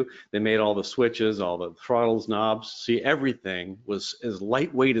they do? They made all the switches, all the throttles, knobs. See, everything was as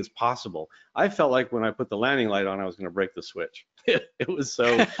lightweight as possible. I felt like when I put the landing light on, I was going to break the switch. It was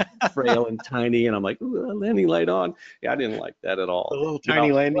so frail and tiny, and I'm like, ooh, landing light on. Yeah, I didn't like that at all. The little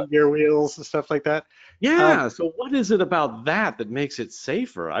tiny landing gear wheels and stuff like that. Yeah, so what is it about that makes it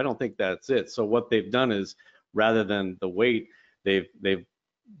safer? I don't think that's it. So what they've done is, rather than the weight,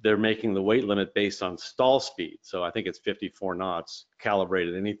 they're making the weight limit based on stall speed. So I think it's 54 knots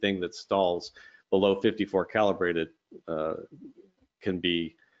calibrated. Anything that stalls below 54 calibrated can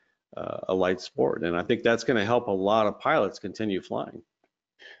be a light sport. And I think that's going to help a lot of pilots continue flying.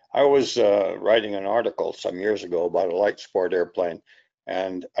 I was writing an article some years ago about a light sport airplane,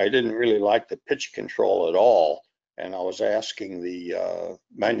 and I didn't really like the pitch control at all. And I was asking the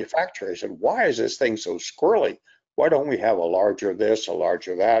manufacturer, I said, why is this thing so squirrely? Why don't we have a larger this, a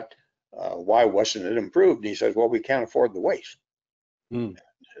larger that? Why wasn't it improved? And he says, well, we can't afford the weight.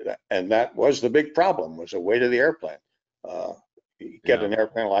 And that was the big problem, was the weight of the airplane. You get an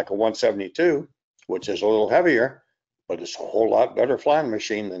airplane like a 172, which is a little heavier, but it's a whole lot better flying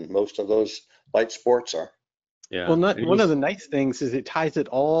machine than most of those light sports are. Yeah. Well, one of the nice things is it ties it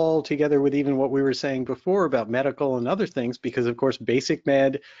all together with even what we were saying before about medical and other things, because of course basic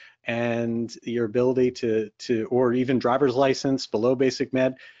med and your ability to or even driver's license below basic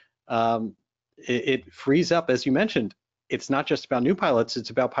med, it frees up, as you mentioned. It's not just about new pilots,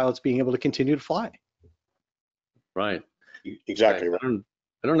 it's about pilots being able to continue to fly. Right. Exactly right.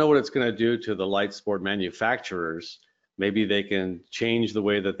 I don't know what it's going to do to the light sport manufacturers. Maybe they can change the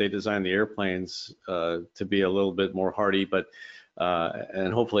way that they design the airplanes to be a little bit more hardy, but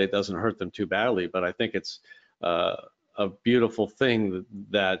and hopefully it doesn't hurt them too badly. But I think it's a beautiful thing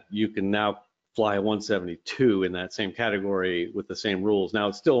that you can now fly a 172 in that same category with the same rules. Now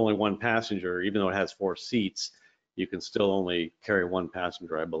it's still only one passenger, even though it has 4 seats. You can still only carry 1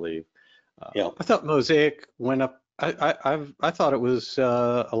 passenger, I believe. Yeah. I thought Mosaic went up. I thought it was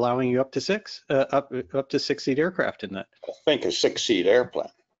allowing you up to 6, up to 6-seat aircraft in that. I think a 6-seat airplane.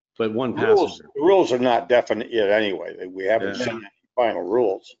 But 1 Rules, passenger. the rules are not definite yet anyway. We haven't Yeah. seen any final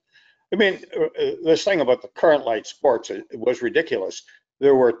rules. I mean, this thing about the current light sports, it was ridiculous.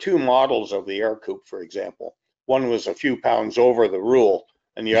 There were 2 models of the Air Coupe, for example. One was a few pounds over the rule,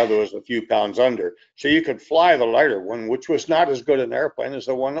 and the other was a few pounds under. So you could fly the lighter one, which was not as good an airplane as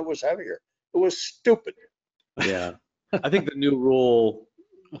the one that was heavier. It was stupid. Yeah. I think the new rule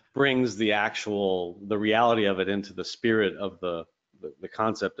brings the reality of it into the spirit of the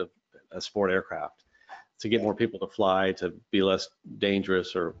concept of a sport aircraft, to get more people to fly, to be less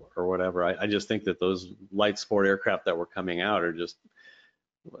dangerous or whatever. I just think that those light sport aircraft that were coming out are just,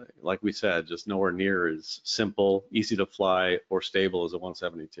 like we said, just nowhere near as simple, easy to fly, or stable as a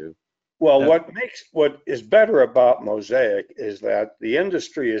 172. Well, what is better about Mosaic is that the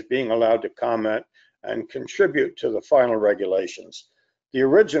industry is being allowed to comment and contribute to the final regulations. The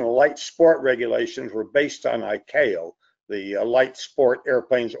original light sport regulations were based on ICAO, the light sport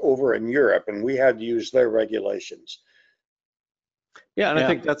airplanes over in Europe, and we had to use their regulations. Yeah, and I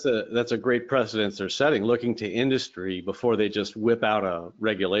think that's a great precedence they're setting, looking to industry before they just whip out a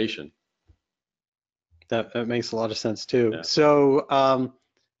regulation. That makes a lot of sense too. Yeah. So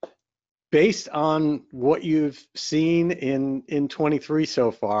based on what you've seen in 23 so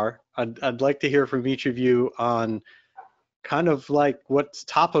far, I'd like to hear from each of you on kind of like what's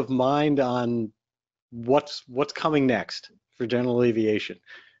top of mind on what's coming next for General Aviation.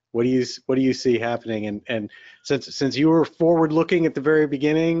 What do you see happening? And since you were forward looking at the very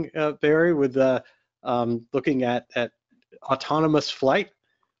beginning, Barry, with looking at autonomous flight,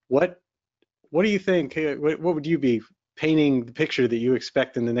 what do you think? What would you be painting the picture that you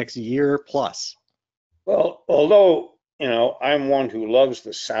expect in the next year plus? Well, although, I'm one who loves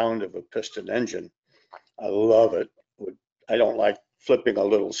the sound of a piston engine. I love it. I don't like flipping a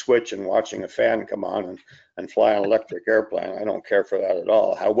little switch and watching a fan come on and fly an electric airplane. I don't care for that at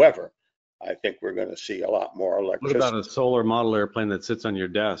all. However, I think we're going to see a lot more electricity. What about a solar model airplane that sits on your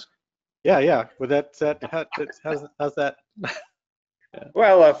desk? Yeah. With how's that? Yeah.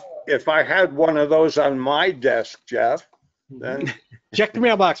 Well, if I had one of those on my desk, Jeff, then check the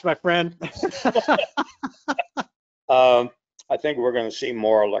mailbox, my friend. I think we're going to see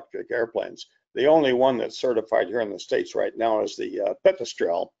more electric airplanes. The only one that's certified here in the States right now is the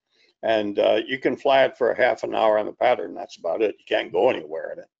Pipistrel, and you can fly it for a half an hour on the pattern. That's about it. You can't go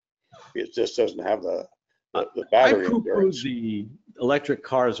anywhere in it. It just doesn't have the battery endurance. I the electric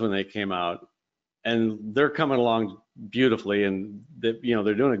cars when they came out, and they're coming along beautifully, and they're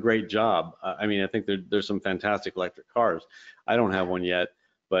doing a great job. I mean, I think there's some fantastic electric cars. I don't have one yet,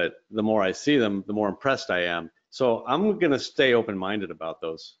 but the more I see them, the more impressed I am. So I'm going to stay open-minded about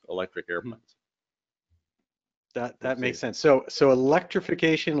those electric airplanes. That makes sense. So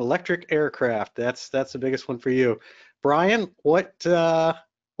electrification, electric aircraft, that's the biggest one for you. Brian, what's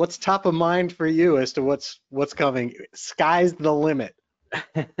top of mind for you as to what's coming? Sky's the limit.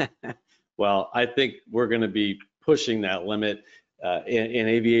 Well, I think we're going to be pushing that limit in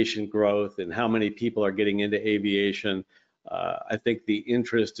aviation growth and how many people are getting into aviation. I think the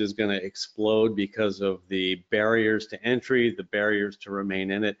interest is going to explode because of the barriers to entry, the barriers to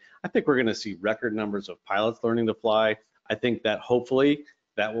remain in it. I think we're going to see record numbers of pilots learning to fly. I think that hopefully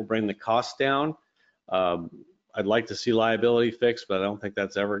that will bring the cost down. I'd like to see liability fixed, but I don't think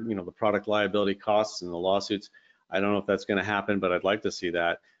that's ever, the product liability costs and the lawsuits. I don't know if that's going to happen, but I'd like to see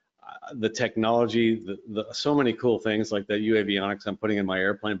that. The technology, so many cool things like that UAvionics I'm putting in my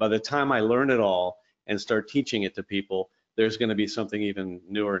airplane. By the time I learn it all and start teaching it to people, there's going to be something even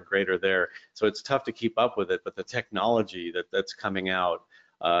newer and greater there. So it's tough to keep up with it, but the technology that's coming out,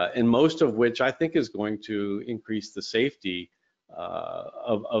 and most of which I think is going to increase the safety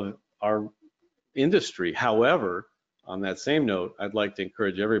of our industry. However, on that same note, I'd like to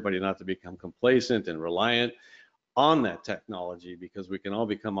encourage everybody not to become complacent and reliant on that technology, because we can all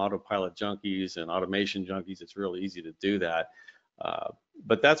become autopilot junkies and automation junkies. It's really easy to do that.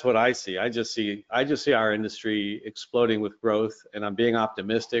 But that's what I see. I just see our industry exploding with growth, and I'm being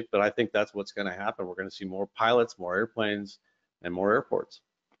optimistic, but I think that's what's going to happen. We're going to see more pilots, more airplanes, and more airports.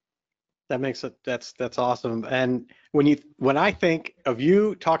 That makes it, that's awesome. And when I think of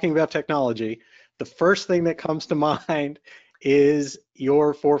you talking about technology, the first thing that comes to mind is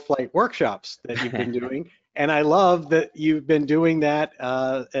your ForeFlight workshops that you've been doing. And I love that you've been doing that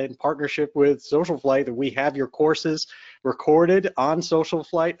in partnership with SocialFlight, that we have your courses recorded on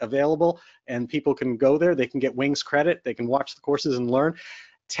SocialFlight available, and people can go there, they can get Wings credit, they can watch the courses and learn.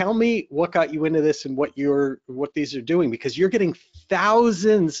 Tell me what got you into this and what these are doing, because you're getting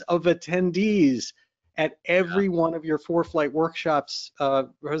thousands of attendees at every one of your ForeFlight workshops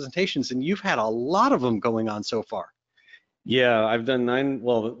presentations, and you've had a lot of them going on so far. Yeah, I've done 9.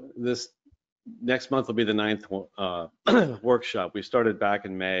 Well, this next month will be the 9th workshop. We started back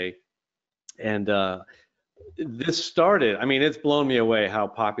in May, and this started, I mean, it's blown me away how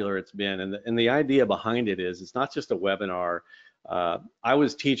popular it's been, and the idea behind it is it's not just a webinar. I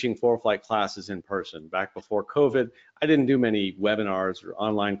was teaching ForeFlight classes in person back before COVID. I didn't do many webinars or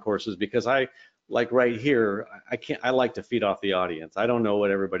online courses because I right here, I like to feed off the audience. I don't know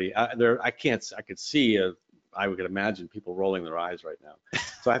what everybody, I could see, I would imagine people rolling their eyes right now.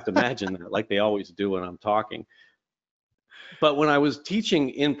 So I have to imagine that like they always do when I'm talking. But when I was teaching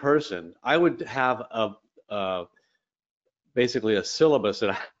in person, I would have basically a syllabus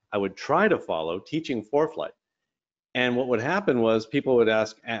that I would try to follow teaching ForeFlight. And what would happen was people would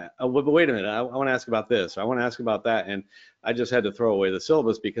ask, wait a minute, I want to ask about this, I want to ask about that. And I just had to throw away the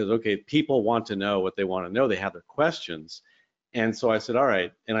syllabus because, okay, people want to know what they want to know. They have their questions. And so I said, all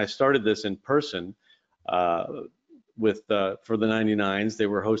right. And I started this in person for the 99s. They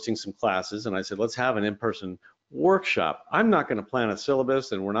were hosting some classes. And I said, let's have an in-person workshop. I'm not going to plan a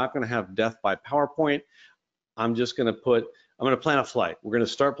syllabus, and we're not going to have death by PowerPoint. I'm going to plan a flight. We're going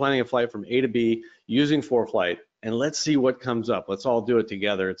to start planning a flight from A to B using ForeFlight, and let's see what comes up. Let's all do it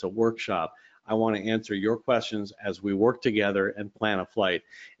together. It's a workshop. I want to answer your questions as we work together and plan a flight.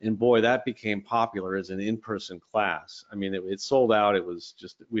 And boy, that became popular as an in-person class. I mean, it sold out. It was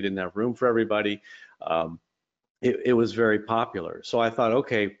just, we didn't have room for everybody. It was very popular. So I thought,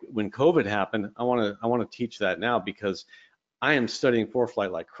 okay, when COVID happened, I want to teach that now, because I am studying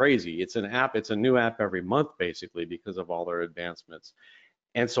ForeFlight like crazy. It's an app. It's a new app every month, basically, because of all their advancements.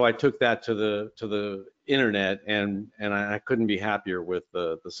 And so I took that to the internet, and I couldn't be happier with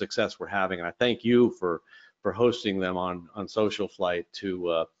the success we're having. And I thank you for hosting them on SocialFlight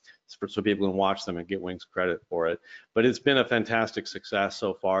so people can watch them and get Wings credit for it. But it's been a fantastic success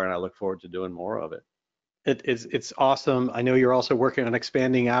so far, and I look forward to doing more of it. It's awesome. I know you're also working on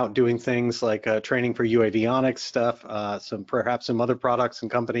expanding out, doing things like training for UAVionics stuff, perhaps some other products and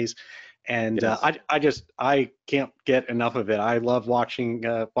companies. And yes. I can't get enough of it. I love watching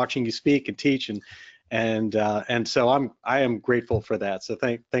you speak and teach, and so I am grateful for that. So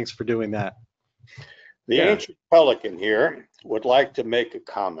thanks for doing that. The ancient pelican here would like to make a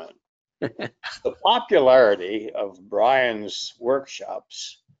comment. The popularity of Brian's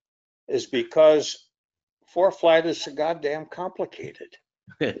workshops is because ForeFlight is so goddamn complicated.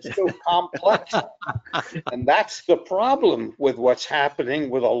 It's so complex. And that's the problem with what's happening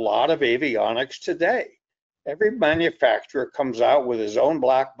with a lot of avionics today. Every manufacturer comes out with his own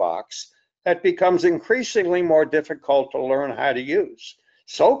black box that becomes increasingly more difficult to learn how to use.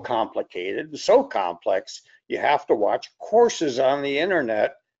 So complicated, so complex, you have to watch courses on the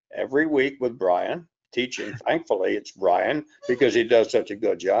internet every week with Brian teaching. Thankfully, it's Brian, because he does such a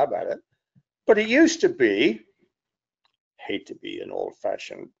good job at it. But it used to be, hate to be an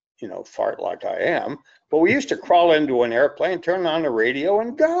old-fashioned, fart like I am, but we used to crawl into an airplane, turn on the radio,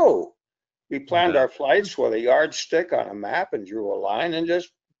 and go. We planned our flights with a yardstick on a map and drew a line and just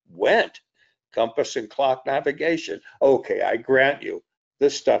went. Compass and clock navigation. Okay, I grant you,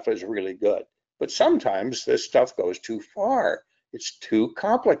 this stuff is really good. But sometimes this stuff goes too far. It's too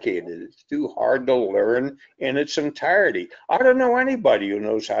complicated. It's too hard to learn in its entirety. I don't know anybody who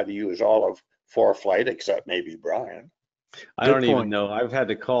knows how to use all of ForeFlight except maybe Brian. I don't even know. I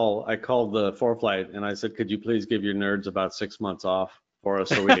called the ForeFlight and I said, could you please give your nerds about 6 months off for us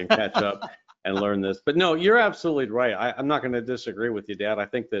so we can catch up and learn this? But no, you're absolutely right. I'm not going to disagree with you, Dad. I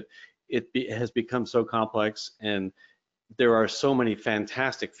think that it has become so complex, and there are so many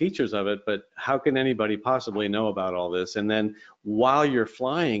fantastic features of it, but how can anybody possibly know about all this? And then while you're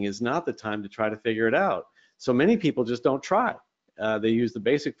flying is not the time to try to figure it out. So many people just don't try. They use the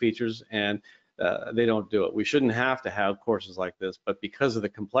basic features and they don't do it. We shouldn't have to have courses like this, but because of the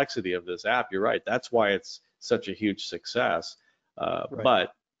complexity of this app, you're right. That's why it's such a huge success. Right.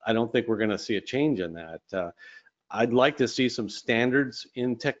 But I don't think we're going to see a change in that. I'd like to see some standards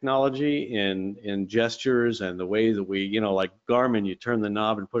in technology, in gestures and the way that we, like Garmin, you turn the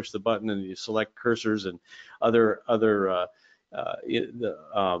knob and push the button and you select cursors, and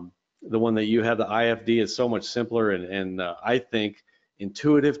the one that you have, the IFD, is so much simpler and I think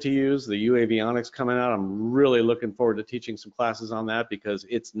intuitive to use. The UAvionics coming out, I'm really looking forward to teaching some classes on that because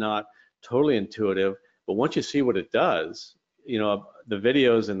it's not totally intuitive, but once you see what it does, the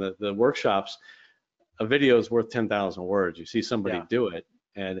videos and the workshops, a video is worth 10,000 words. You see somebody do it,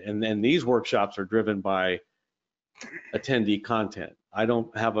 and then these workshops are driven by attendee content. I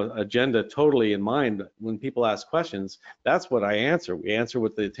don't have an agenda totally in mind. When people ask questions, that's what I answer. We answer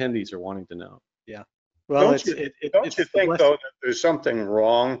what the attendees are wanting to know. Yeah. Well, don't you think though that there's something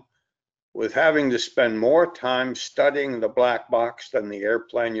wrong with having to spend more time studying the black box than the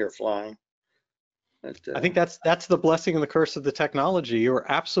airplane you're flying? I think that's the blessing and the curse of the technology. You're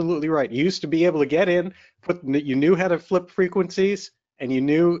absolutely right. You used to be able to get in, you knew how to flip frequencies, and you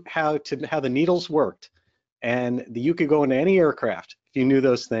knew how the needles worked, and you could go into any aircraft if you knew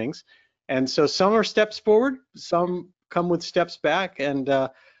those things. And so some are steps forward, some come with steps back, and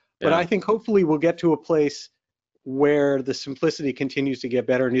but I think hopefully we'll get to a place where the simplicity continues to get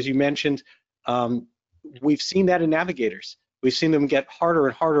better. And as you mentioned, we've seen that in navigators. We've seen them get harder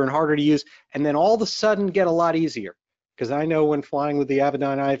and harder and harder to use, and then all of a sudden get a lot easier. Because I know when flying with the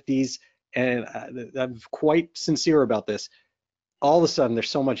Avidyne IFDs, and I'm quite sincere about this, all of a sudden they're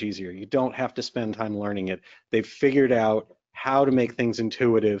so much easier. You don't have to spend time learning it. They've figured out how to make things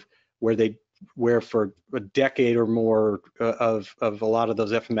intuitive, where for a decade or more of a lot of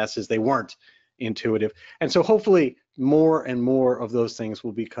those FMSs, they weren't intuitive. And so hopefully more and more of those things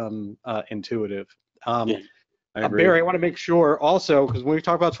will become intuitive. Barry, I want to make sure also, because when we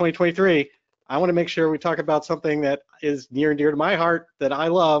talk about 2023, I want to make sure we talk about something that is near and dear to my heart that I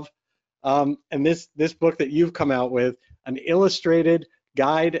love. And this book that you've come out with, An Illustrated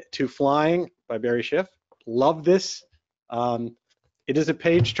Guide to Flying by Barry Schiff. Love this. It is a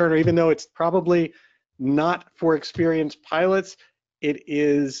page turner, even though it's probably not for experienced pilots. It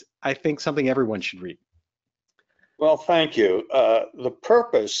is, I think, something everyone should read. Well, thank you. The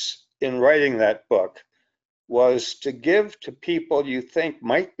purpose in writing that book was to give to people you think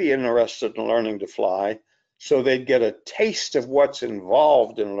might be interested in learning to fly, so they'd get a taste of what's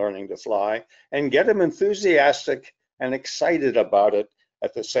involved in learning to fly and get them enthusiastic and excited about it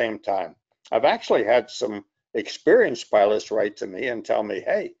at the same time. I've actually had some experienced pilots write to me and tell me,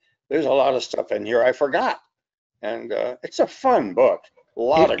 hey, there's a lot of stuff in here I forgot. And it's a fun book, a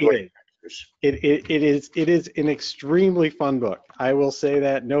lot of great pictures. It is an extremely fun book. I will say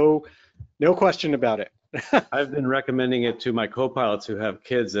that, no question about it. I've been recommending it to my co-pilots who have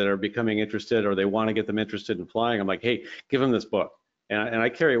kids that are becoming interested, or they want to get them interested in flying. I'm like, hey, give them this book. And I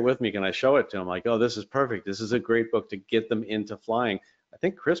carry it with me, and I show it to them, like, oh, this is perfect. This is a great book to get them into flying. I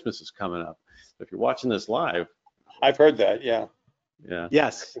think Christmas is coming up. If you're watching this live. I've heard that, yeah. Yeah.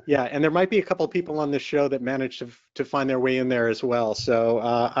 Yes, yeah, and there might be a couple of people on this show that managed to find their way in there as well. So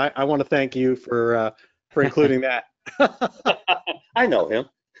I want to thank you for including that. I know him.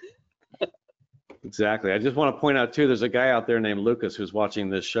 Exactly. I just want to point out too, there's a guy out there named Lucas who's watching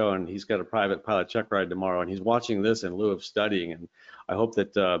this show, and he's got a private pilot check ride tomorrow, and he's watching this in lieu of studying. And I hope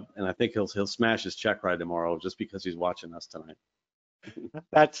that, and I think he'll smash his check ride tomorrow just because he's watching us tonight.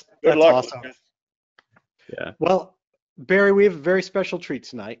 That's luck, awesome. Lucas. Yeah. Well, Barry, we have a very special treat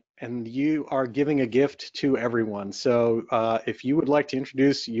tonight, and you are giving a gift to everyone. So if you would like to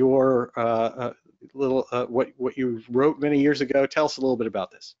introduce your what you wrote many years ago, tell us a little bit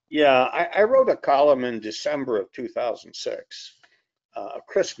about this. Yeah, I wrote a column in December of 2006, a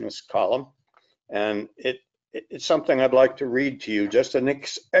Christmas column, and it's something I'd like to read to you, just an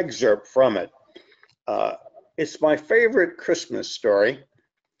excerpt from it. It's my favorite Christmas story.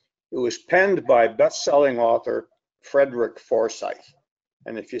 It was penned by best-selling author Frederick Forsyth.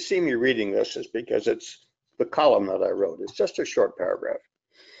 And if you see me reading this, it's because it's the column that I wrote. It's just a short paragraph.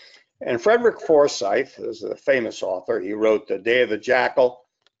 And Frederick Forsyth is a famous author. He wrote The Day of the Jackal,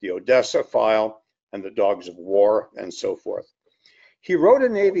 The Odessa File, and The Dogs of War, and so forth. He wrote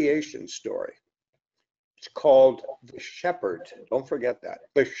an aviation story. It's called The Shepherd. Don't forget that,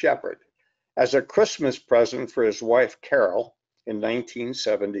 The Shepherd, as a Christmas present for his wife, Carol, in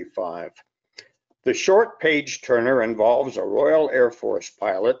 1975. The short page turner involves a Royal Air Force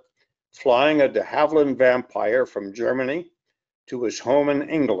pilot flying a de Havilland Vampire from Germany to his home in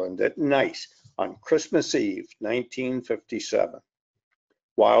England at night on Christmas Eve, 1957.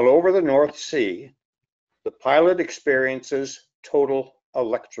 While over the North Sea, the pilot experiences total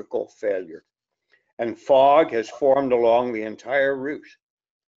electrical failure, and fog has formed along the entire route.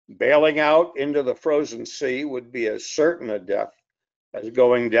 Bailing out into the frozen sea would be as certain a death as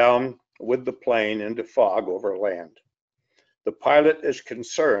going down with the plane into fog over land. The pilot is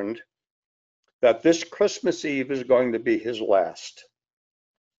concerned that this Christmas Eve is going to be his last.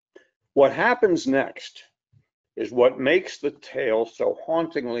 What happens next is what makes the tale so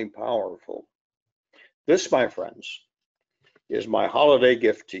hauntingly powerful. This, my friends, is my holiday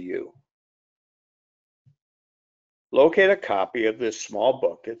gift to you. Locate a copy of this small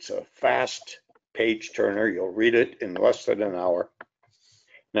book. It's a fast page turner. You'll read it in less than an hour.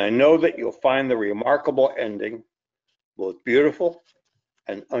 And I know that you'll find the remarkable ending both beautiful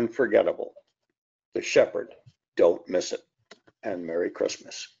and unforgettable. The Shepherd, don't miss it. And Merry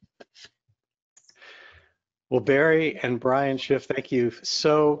Christmas. Well, Barry and Brian Schiff, thank you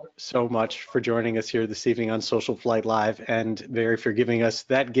so much for joining us here this evening on SocialFlight Live, and Barry for giving us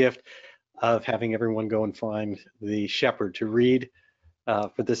that gift of having everyone go and find The Shepherd to read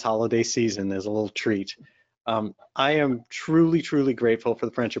for this holiday season as a little treat. I am truly grateful for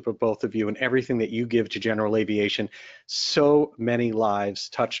the friendship of both of you and everything that you give to General Aviation. So many lives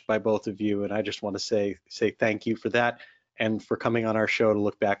touched by both of you, and I just want to say thank you for that and for coming on our show to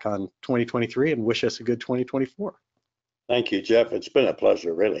look back on 2023 and wish us a good 2024. Thank you, Jeff. It's been a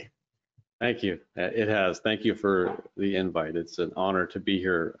pleasure, really. Thank you. It has. Thank you for the invite. It's an honor to be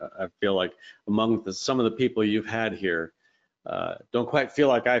here. I feel like among some of the people you've had here, don't quite feel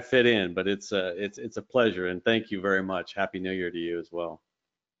like I fit in, but it's a pleasure, and thank you very much. Happy New Year to you as well.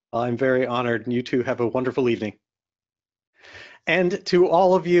 I'm very honored, and you two have a wonderful evening. And to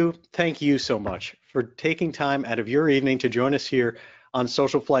all of you, thank you so much for taking time out of your evening to join us here on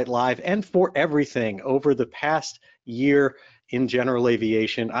SocialFlight Live and for everything over the past year in general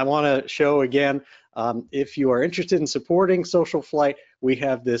aviation. I want to show again, if you are interested in supporting SocialFlight, we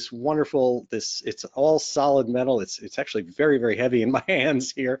have this wonderful, it's all solid metal. It's actually very heavy in my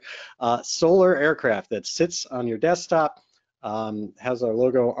hands here. Solar aircraft that sits on your desktop, has our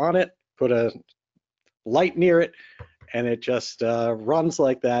logo on it, put a light near it, and it just runs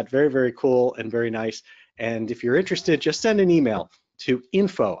like that. Very cool and very nice. And if you're interested, just send an email to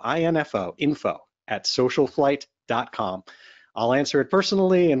info at socialflight.com. I'll answer it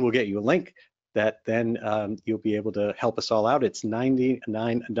personally, and we'll get you a link that then you'll be able to help us all out. It's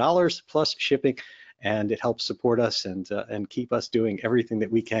 $99 plus shipping, and it helps support us and keep us doing everything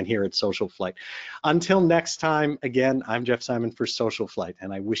that we can here at SocialFlight. Until next time, again, I'm Jeff Simon for SocialFlight,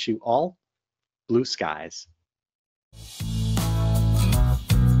 and I wish you all blue skies.